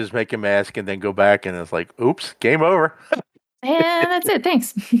 badges, make a mask, and then go back, and it's like, oops, game over. And that's it.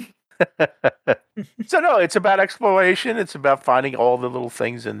 Thanks. So no, it's about exploration. It's about finding all the little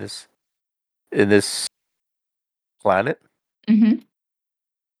things in this planet.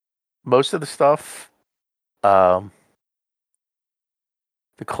 Most of the stuff, the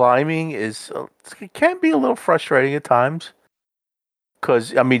climbing it can be a little frustrating at times.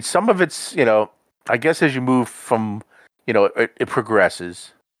 Because I mean, some of it's I guess as you move from it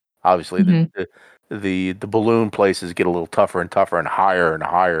progresses. Obviously, the balloon places get a little tougher and tougher and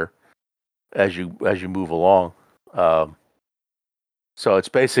higher as you move along. So it's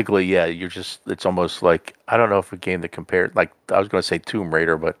basically it's almost like, I don't know if a game that compared, like I was going to say Tomb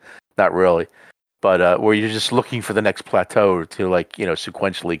Raider, but not really. But where you're just looking for the next plateau to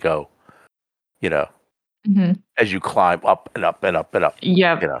sequentially go, as you climb up and up and up and up.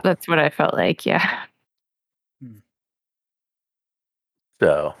 Yeah, that's what I felt like. Yeah.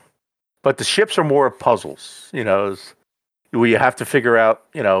 So, but the ships are more puzzles, where you have to figure out,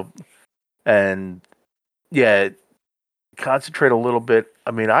 and Yeah, concentrate a little bit.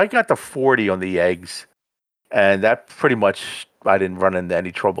 I mean, I got the 40 on the eggs, and that pretty much I didn't run into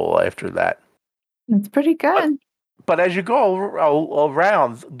any trouble after that. That's pretty good. But as you go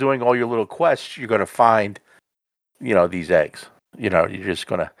around doing all your little quests, you're going to find, these eggs. You're just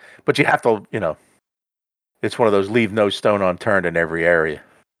going to, but you have to, it's one of those leave no stone unturned in every area.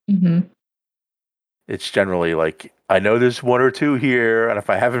 Mm-hmm. It's generally like, I know there's one or two here, and if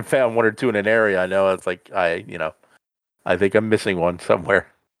I haven't found one or two in an area, I know it's like, I think I'm missing one somewhere.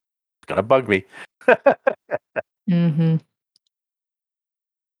 It's going to bug me. Mm-hmm.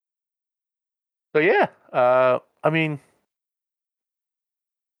 So yeah, I mean,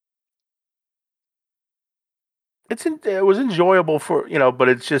 it was enjoyable for but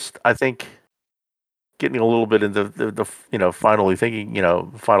it's just I think getting a little bit into the finally thinking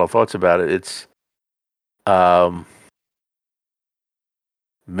final thoughts about it. It's um,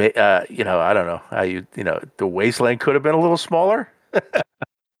 I don't know how the wasteland could have been a little smaller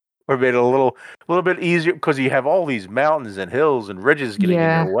or made it a little bit easier because you have all these mountains and hills and ridges getting in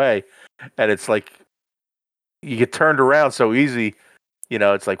your Yeah. way, and it's like you get turned around so easy.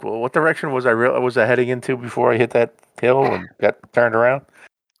 It's like, well, what direction was I heading into before I hit that hill and got turned around?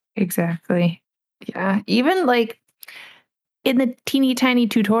 Exactly. Yeah. Even like in the teeny tiny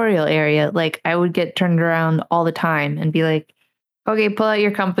tutorial area, like I would get turned around all the time and be like, okay, pull out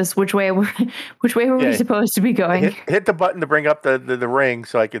your compass. Which way were we Yeah, supposed to be going? hit the button to bring up the ring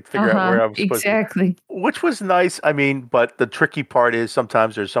so I could figure out where I was supposed to be. Exactly. Which was nice. I mean, but the tricky part is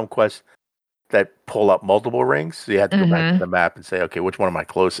sometimes there's some quests that pull up multiple rings. So you have to go back to the map and say, okay, which one am I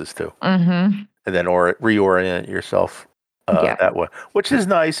closest to? Mm-hmm. And then reorient yourself Yeah. that way, which is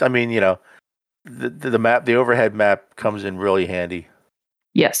nice. I mean, the map, the overhead map comes in really handy.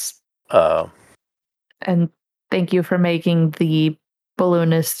 Yes. Uh, And thank you for making the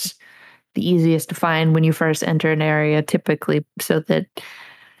balloonist the easiest to find when you first enter an area, typically, so that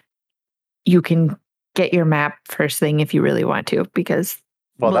you can get your map first thing if you really want to, because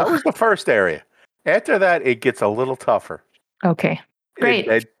well, that was the first area. After that, it gets a little tougher. Okay.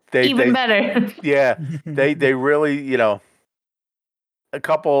 Great. Even better. Yeah, they really, a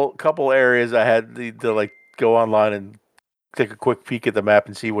couple areas I had to like go online and take a quick peek at the map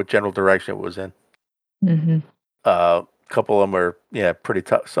and see what general direction it was in. Mm-hmm. A couple of them are pretty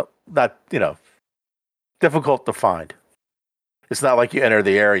tough. So not difficult to find. It's not like you enter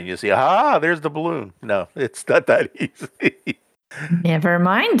the area and you see, there's the balloon. No, it's not that easy. Never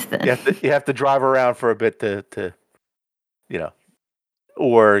mind then. You have to drive around for a bit to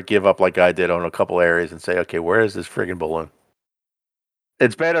or give up like I did on a couple areas and say, okay, where is this friggin' balloon?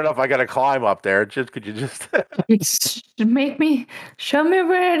 It's bad enough I got to climb up there. Could you just Show me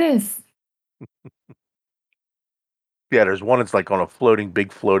where it is. Yeah, there's one that's like on a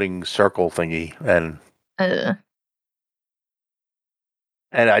big floating circle thingy, and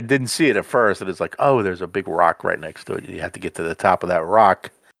I didn't see it at first, and it's like, oh, there's a big rock right next to it. You have to get to the top of that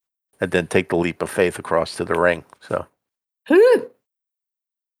rock, and then take the leap of faith across to the ring. So,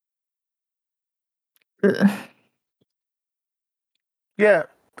 yeah,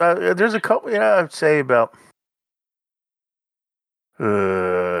 there's a couple. I'd say about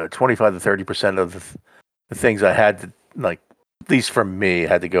 25 to 30% of the things I had to like, at least for me,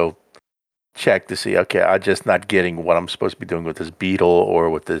 had to go check to see. Okay, I'm just not getting what I'm supposed to be doing with this beetle or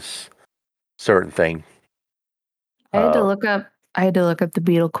with this certain thing. I had to look up the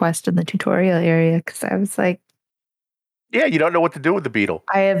beetle quest in the tutorial area because I was like, yeah, you don't know what to do with the beetle.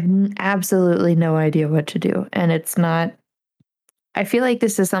 I have absolutely no idea what to do. And it's not, I feel like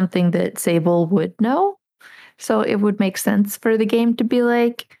this is something that Sable would know. So it would make sense for the game to be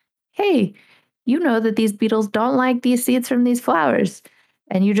like, hey, you know that these beetles don't like these seeds from these flowers.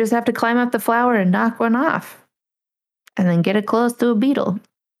 And you just have to climb up the flower and knock one off. And then get it close to a beetle.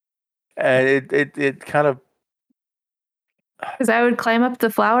 And it kind of, because I would climb up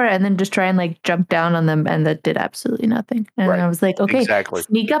the flower and then just try and like jump down on them, and that did absolutely nothing. And right. I was like, okay, exactly.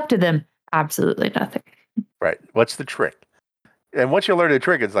 Sneak up to them. Absolutely nothing. Right. What's the trick? And once you learn the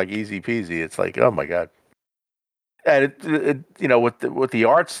trick, it's like easy peasy. It's like, oh my god. And with the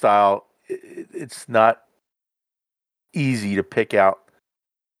art style, it's not easy to pick out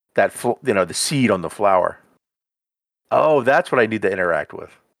that the seed on the flower. Oh, that's what I need to interact with.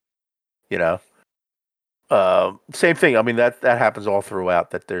 Same thing. I mean that happens all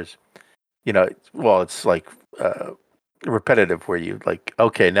throughout. That there's, it's like repetitive where you like,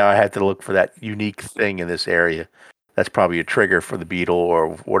 okay, now I have to look for that unique thing in this area. That's probably a trigger for the beetle or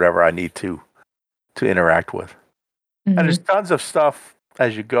whatever I need to interact with. Mm-hmm. And there's tons of stuff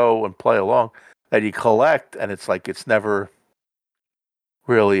as you go and play along that you collect, and it's like it's never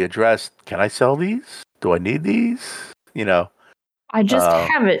really addressed, can I sell these? Do I need these? I just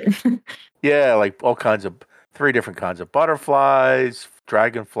have it. Yeah, like all kinds of 3 different kinds of butterflies,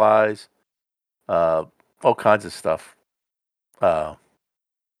 dragonflies, all kinds of stuff that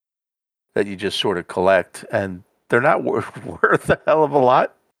you just sort of collect, and they're not worth a hell of a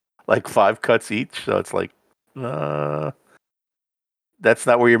lot, like 5 cuts each. So it's like, that's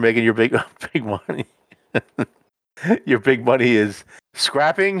not where you're making your big big money. Your big money is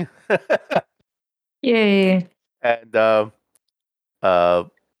scrapping. Yay. And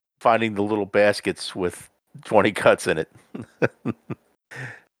finding the little baskets with 20 cuts in it.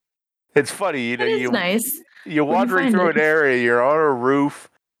 It's funny, That is nice. You're wandering through an area, you're on a roof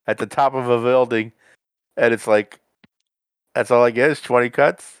at the top of a building, and it's like, that's all I get is 20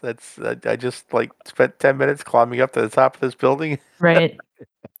 cuts. I just like spent 10 minutes climbing up to the top of this building. Right.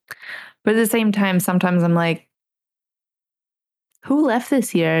 But at the same time, sometimes I'm like, who left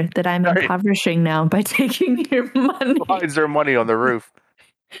this here that I'm impoverishing now by taking your money? Why is there money on the roof?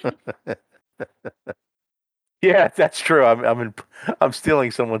 Yeah, that's true. I'm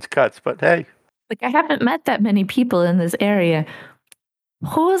stealing someone's cuts, but hey. Like, I haven't met that many people in this area.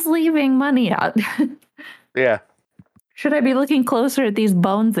 Who's leaving money out? Yeah. Should I be looking closer at these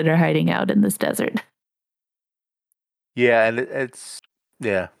bones that are hiding out in this desert? Yeah, and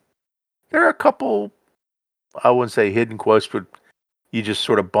yeah. There are a couple, I wouldn't say hidden quests, but you just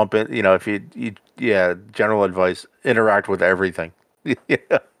sort of bump in, if general advice, interact with everything. Yeah.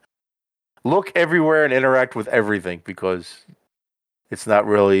 Look everywhere and interact with everything, because it's not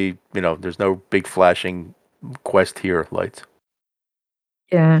really, there's no big flashing quest here lights.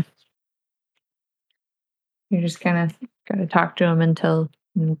 Yeah. You just kind of got to talk to them until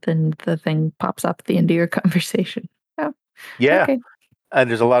then the thing pops up at the end of your conversation. Oh, yeah. Okay. And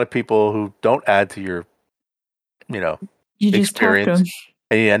there's a lot of people who don't add to your, you just experience, talk to them.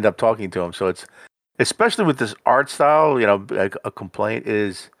 And you end up talking to them. So it's, especially with this art style, a complaint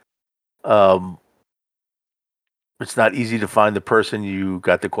is, it's not easy to find the person you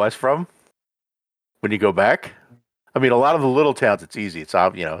got the quest from when you go back. I mean, a lot of the little towns, it's easy. It's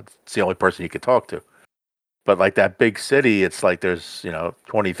it's the only person you can talk to. But like that big city, it's like there's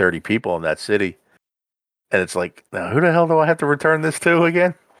 20, 30 people in that city, and it's like, now who the hell do I have to return this to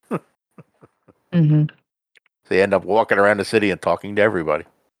again? Mm-hmm. So you end up walking around the city and talking to everybody.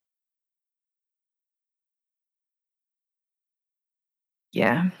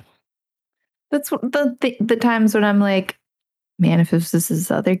 Yeah. That's the times when I'm like, man, if this is this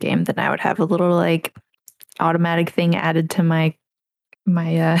other game, then I would have a little like automatic thing added to my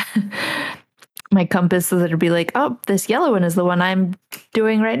my compass, so that it'd be like, oh, this yellow one is the one I'm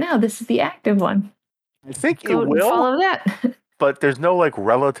doing right now. This is the active one. I think Go it will follow that. But there's no like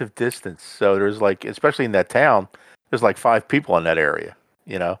relative distance. So there's like, especially in that town, there's like 5 people in that area,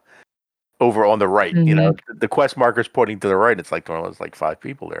 over on the right. Mm-hmm. The quest marker's pointing to the right. It's like, well, there's like 5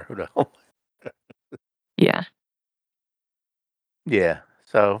 people there. Who the hell? Yeah. Yeah.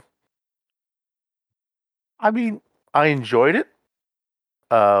 So, I mean, I enjoyed it.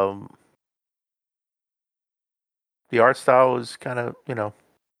 The art style was kind of,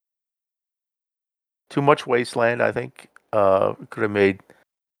 too much wasteland, I think. Could have made,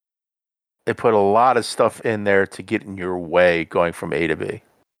 it put a lot of stuff in there to get in your way going from A to B.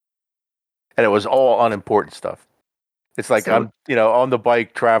 And it was all unimportant stuff. It's like, I'm, on the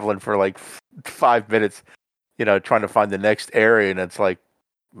bike traveling for like 5 minutes, trying to find the next area, and it's like,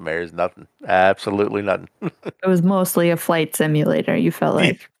 there's nothing. Absolutely nothing. It was mostly a flight simulator, you felt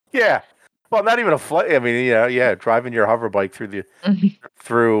like. Yeah. Well, not even a flight. I mean, driving your hover bike through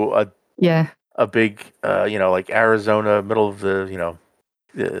through a big, like Arizona, middle of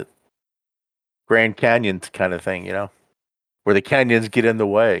the Grand Canyon kind of thing, where the canyons get in the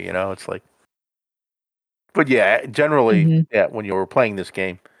way, it's like. But yeah, generally, when you were playing this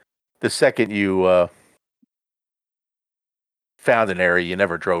game, the second you found an area, you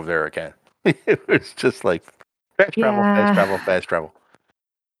never drove there again. It was just like fast travel, fast travel, fast travel.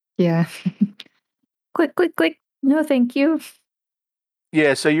 Yeah. Click, click, click. No, thank you.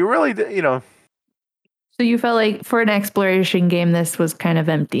 Yeah, so you really, So you felt like for an exploration game, this was kind of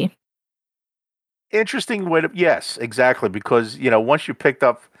empty. Interesting way to, yes, exactly. Because, once you picked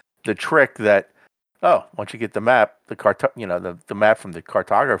up the trick that, once you get the map, the map from the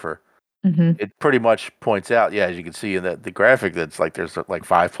cartographer, it pretty much points out, as you can see in the graphic, that's like, there's like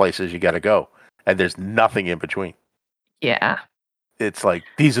 5 places you got to go, and there's nothing in between. Yeah. It's like,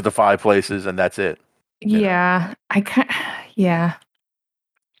 these are the 5 places, and that's it. Yeah. Yeah.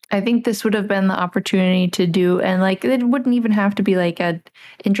 I think this would have been the opportunity to do, and like, it wouldn't even have to be like a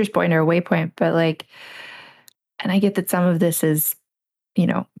interest point or a waypoint, but like, and I get that some of this is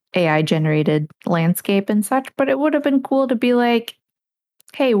AI generated landscape and such, but it would have been cool to be like,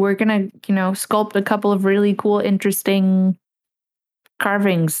 hey, we're gonna, sculpt a couple of really cool, interesting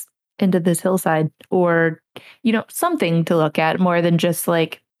carvings into this hillside, or, something to look at more than just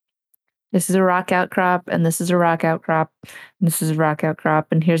like, this is a rock outcrop, and this is a rock outcrop, and this is a rock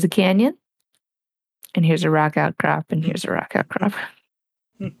outcrop, and here's a canyon, and here's a rock outcrop, and here's a rock outcrop.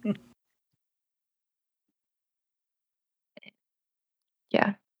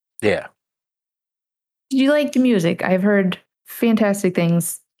 Yeah. Yeah. Did you like the music? I've heard fantastic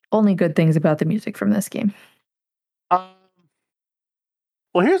things, only good things about the music from this game.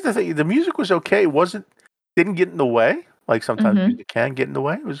 Well, here's the thing. The music was okay. Didn't get in the way. Like sometimes music can get in the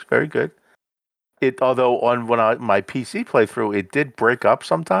way. It was very good. Although my PC playthrough, it did break up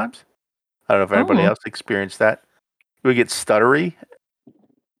sometimes. I don't know if anybody else experienced that. It would get stuttery.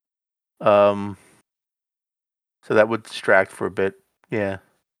 So that would distract for a bit. Yeah.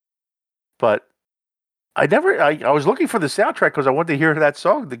 But I was looking for the soundtrack because I wanted to hear that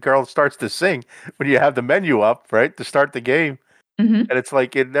song the girl starts to sing when you have the menu up, right, to start the game. And it's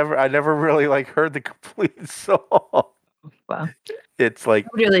like I never really like heard the complete song. Wow. It's like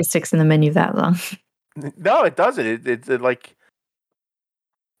nobody really sticks in the menu that long. No, it doesn't. It's like,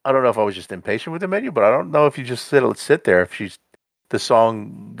 I don't know if I was just impatient with the menu, but I don't know if you just sit there if the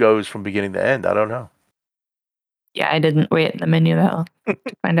song goes from beginning to end. I don't know. Yeah, I didn't wait in the menu that long to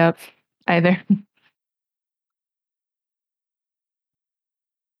find out either.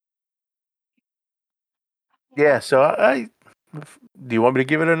 Yeah, so do you want me to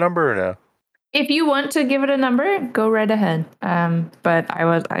give it a number or no? If you want to give it a number, go right ahead. But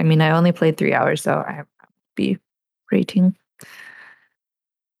I only played 3 hours, so I would be rating.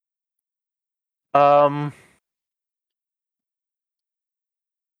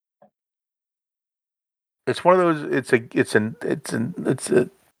 It's one of those. It's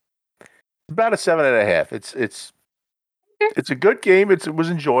about a 7.5. It's a good game. It was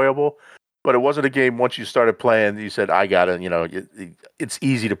enjoyable, but it wasn't a game. Once you started playing, you said, "I gotta," it's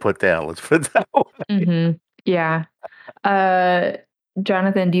easy to put down. Let's put it that way. Yeah.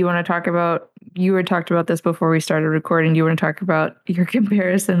 Jonathan, do you want to talk about? You had talked about this before we started recording. Do you want to talk about your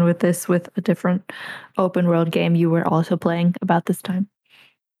comparison with this with a different open world game you were also playing about this time?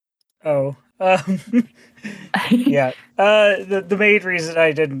 Oh, yeah. The main reason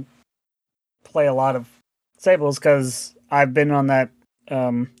I didn't play a lot of Sable is because I've been on that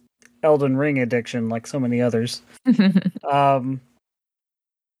Elden Ring addiction like so many others. And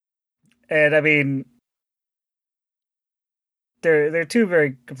I mean, they're two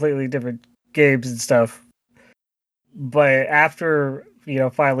very completely different games and stuff. But after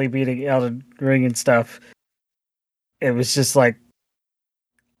finally beating Elden Ring and stuff, it was just like,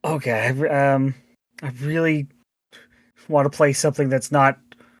 okay, I really want to play something that's not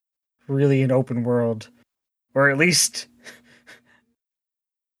really an open world, or at least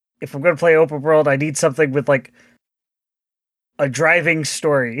if I'm going to play open world, I need something with like a driving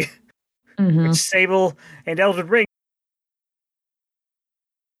story, which Sable and Elden Ring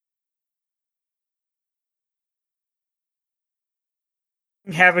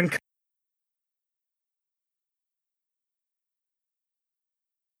haven't.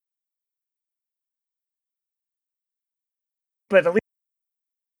 But at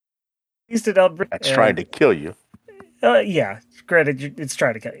least in Elden Ring, That's trying to kill you. Yeah, granted, it's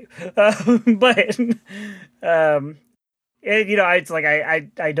trying to kill you. But and, it's like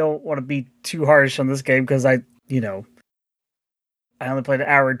I don't want to be too harsh on this game because I only played an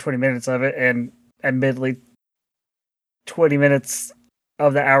hour and 20 minutes of it, and admittedly, 20 minutes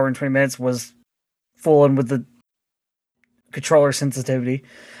of the hour and 20 minutes was full in with the controller sensitivity.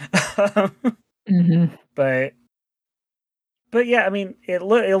 But yeah, I mean, it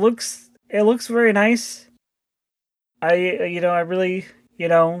looks very nice. I really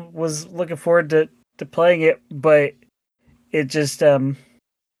was looking forward to playing it, but it just I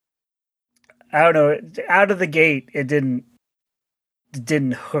don't know, out of the gate it didn't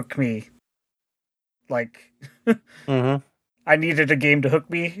hook me like I needed a game to hook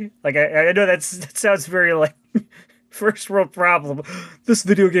me. Like I know that sounds very like first world problem. This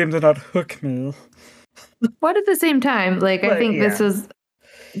video game did not hook me. But at the same time, like, I think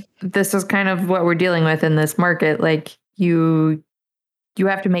this is kind of what we're dealing with in this market. Like, you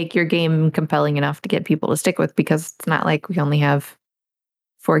have to make your game compelling enough to get people to stick with, because it's not like we only have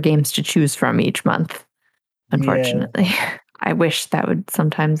 4 games to choose from each month, unfortunately. Yeah. I wish that would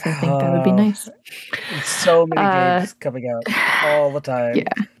sometimes. I think that would be nice. So many games coming out all the time.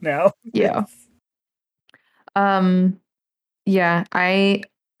 Yeah. Now. Yeah. Yeah.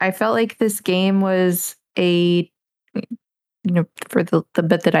 I felt like this game was for the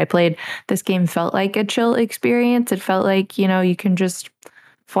bit that I played, this game felt like a chill experience. It felt like, you can just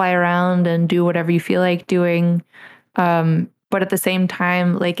fly around and do whatever you feel like doing. But at the same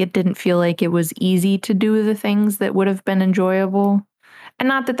time, like it didn't feel like it was easy to do the things that would have been enjoyable. And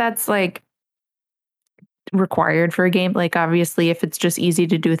not that that's like required for a game. Like obviously if it's just easy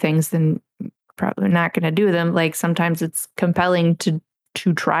to do things, then probably not going to do them. Like sometimes it's compelling to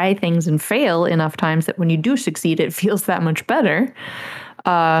try things and fail enough times that when you do succeed, it feels that much better.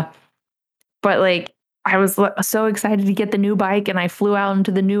 But like I was so excited to get the new bike, and I flew out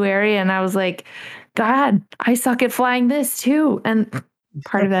into the new area, and I was like, God, I suck at flying this too. And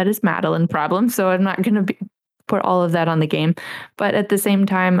part of that is Madeline problem. So I'm not going to put all of that on the game. But at the same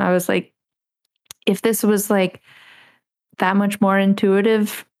time, I was like, if this was like that much more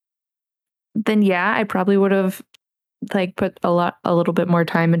intuitive, then yeah, I probably would have like put a little bit more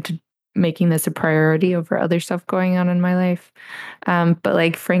time into making this a priority over other stuff going on in my life. But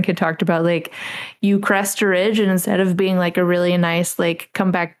like Frank had talked about, like you crest a ridge, and instead of being like a really nice, like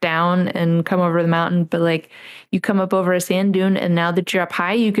come back down and come over the mountain, but like you come up over a sand dune, and now that you're up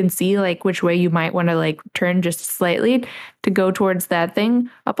high, you can see like which way you might want to like turn just slightly to go towards that thing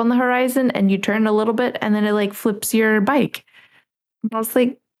up on the horizon. And you turn a little bit, and then it like flips your bike. And I was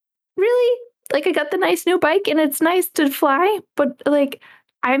like, really? Like I got the nice new bike and it's nice to fly, but like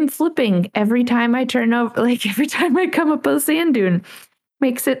I'm flipping every time I turn over, like every time I come up a sand dune.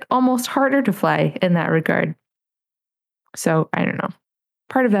 Makes it almost harder to fly in that regard. So I don't know.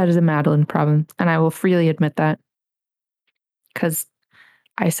 Part of that is a Madeline problem, and I will freely admit that because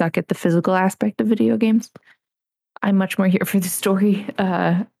I suck at the physical aspect of video games. I'm much more here for the story.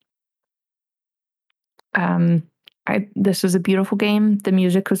 This was a beautiful game. The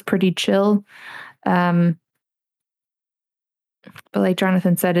music was pretty chill. But like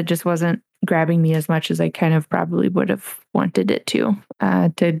Jonathan said, it just wasn't grabbing me as much as I kind of probably would have wanted it to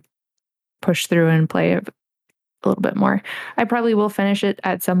push through and play a little bit more. I probably will finish it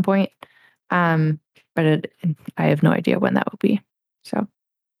at some point, but I have no idea when that will be. So,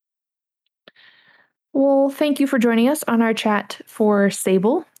 well, thank you for joining us on our chat for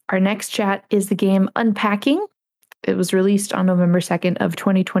Sable. Our next chat is the game Unpacking. It was released on November 2nd of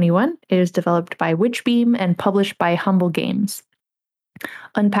 2021. It is developed by Witchbeam and published by Humble Games.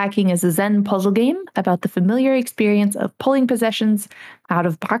 Unpacking is a Zen puzzle game about the familiar experience of pulling possessions out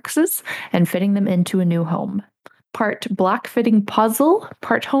of boxes and fitting them into a new home. Part block fitting puzzle,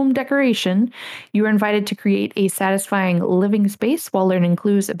 part home decoration, you are invited to create a satisfying living space while learning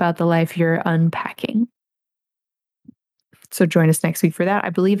clues about the life you're unpacking. So join us next week for that. I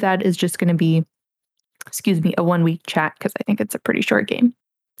believe that is just going to be, a 1 week chat because I think it's a pretty short game.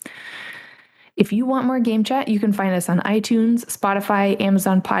 If you want more game chat, you can find us on iTunes, Spotify,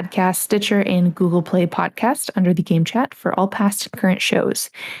 Amazon Podcasts, Stitcher, and Google Play Podcast under the game chat for all past and current shows.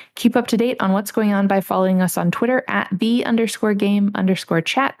 Keep up to date on what's going on by following us on Twitter at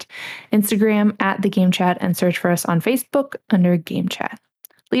 @the_game_chat, Instagram @thegamechat, and search for us on Facebook under Game Chat.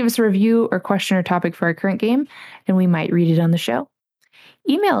 Leave us a review or question or topic for our current game, and we might read it on the show.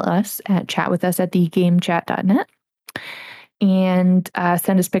 Email us at chatwithus@thegamechat.net. And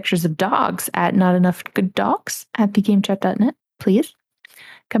send us pictures of dogs at notenoughgooddogs@thegamechat.net, please.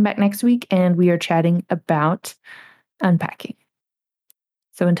 Come back next week, and we are chatting about unpacking.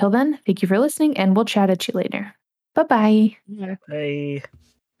 So until then, thank you for listening, and we'll chat at you later. Bye-bye. Bye.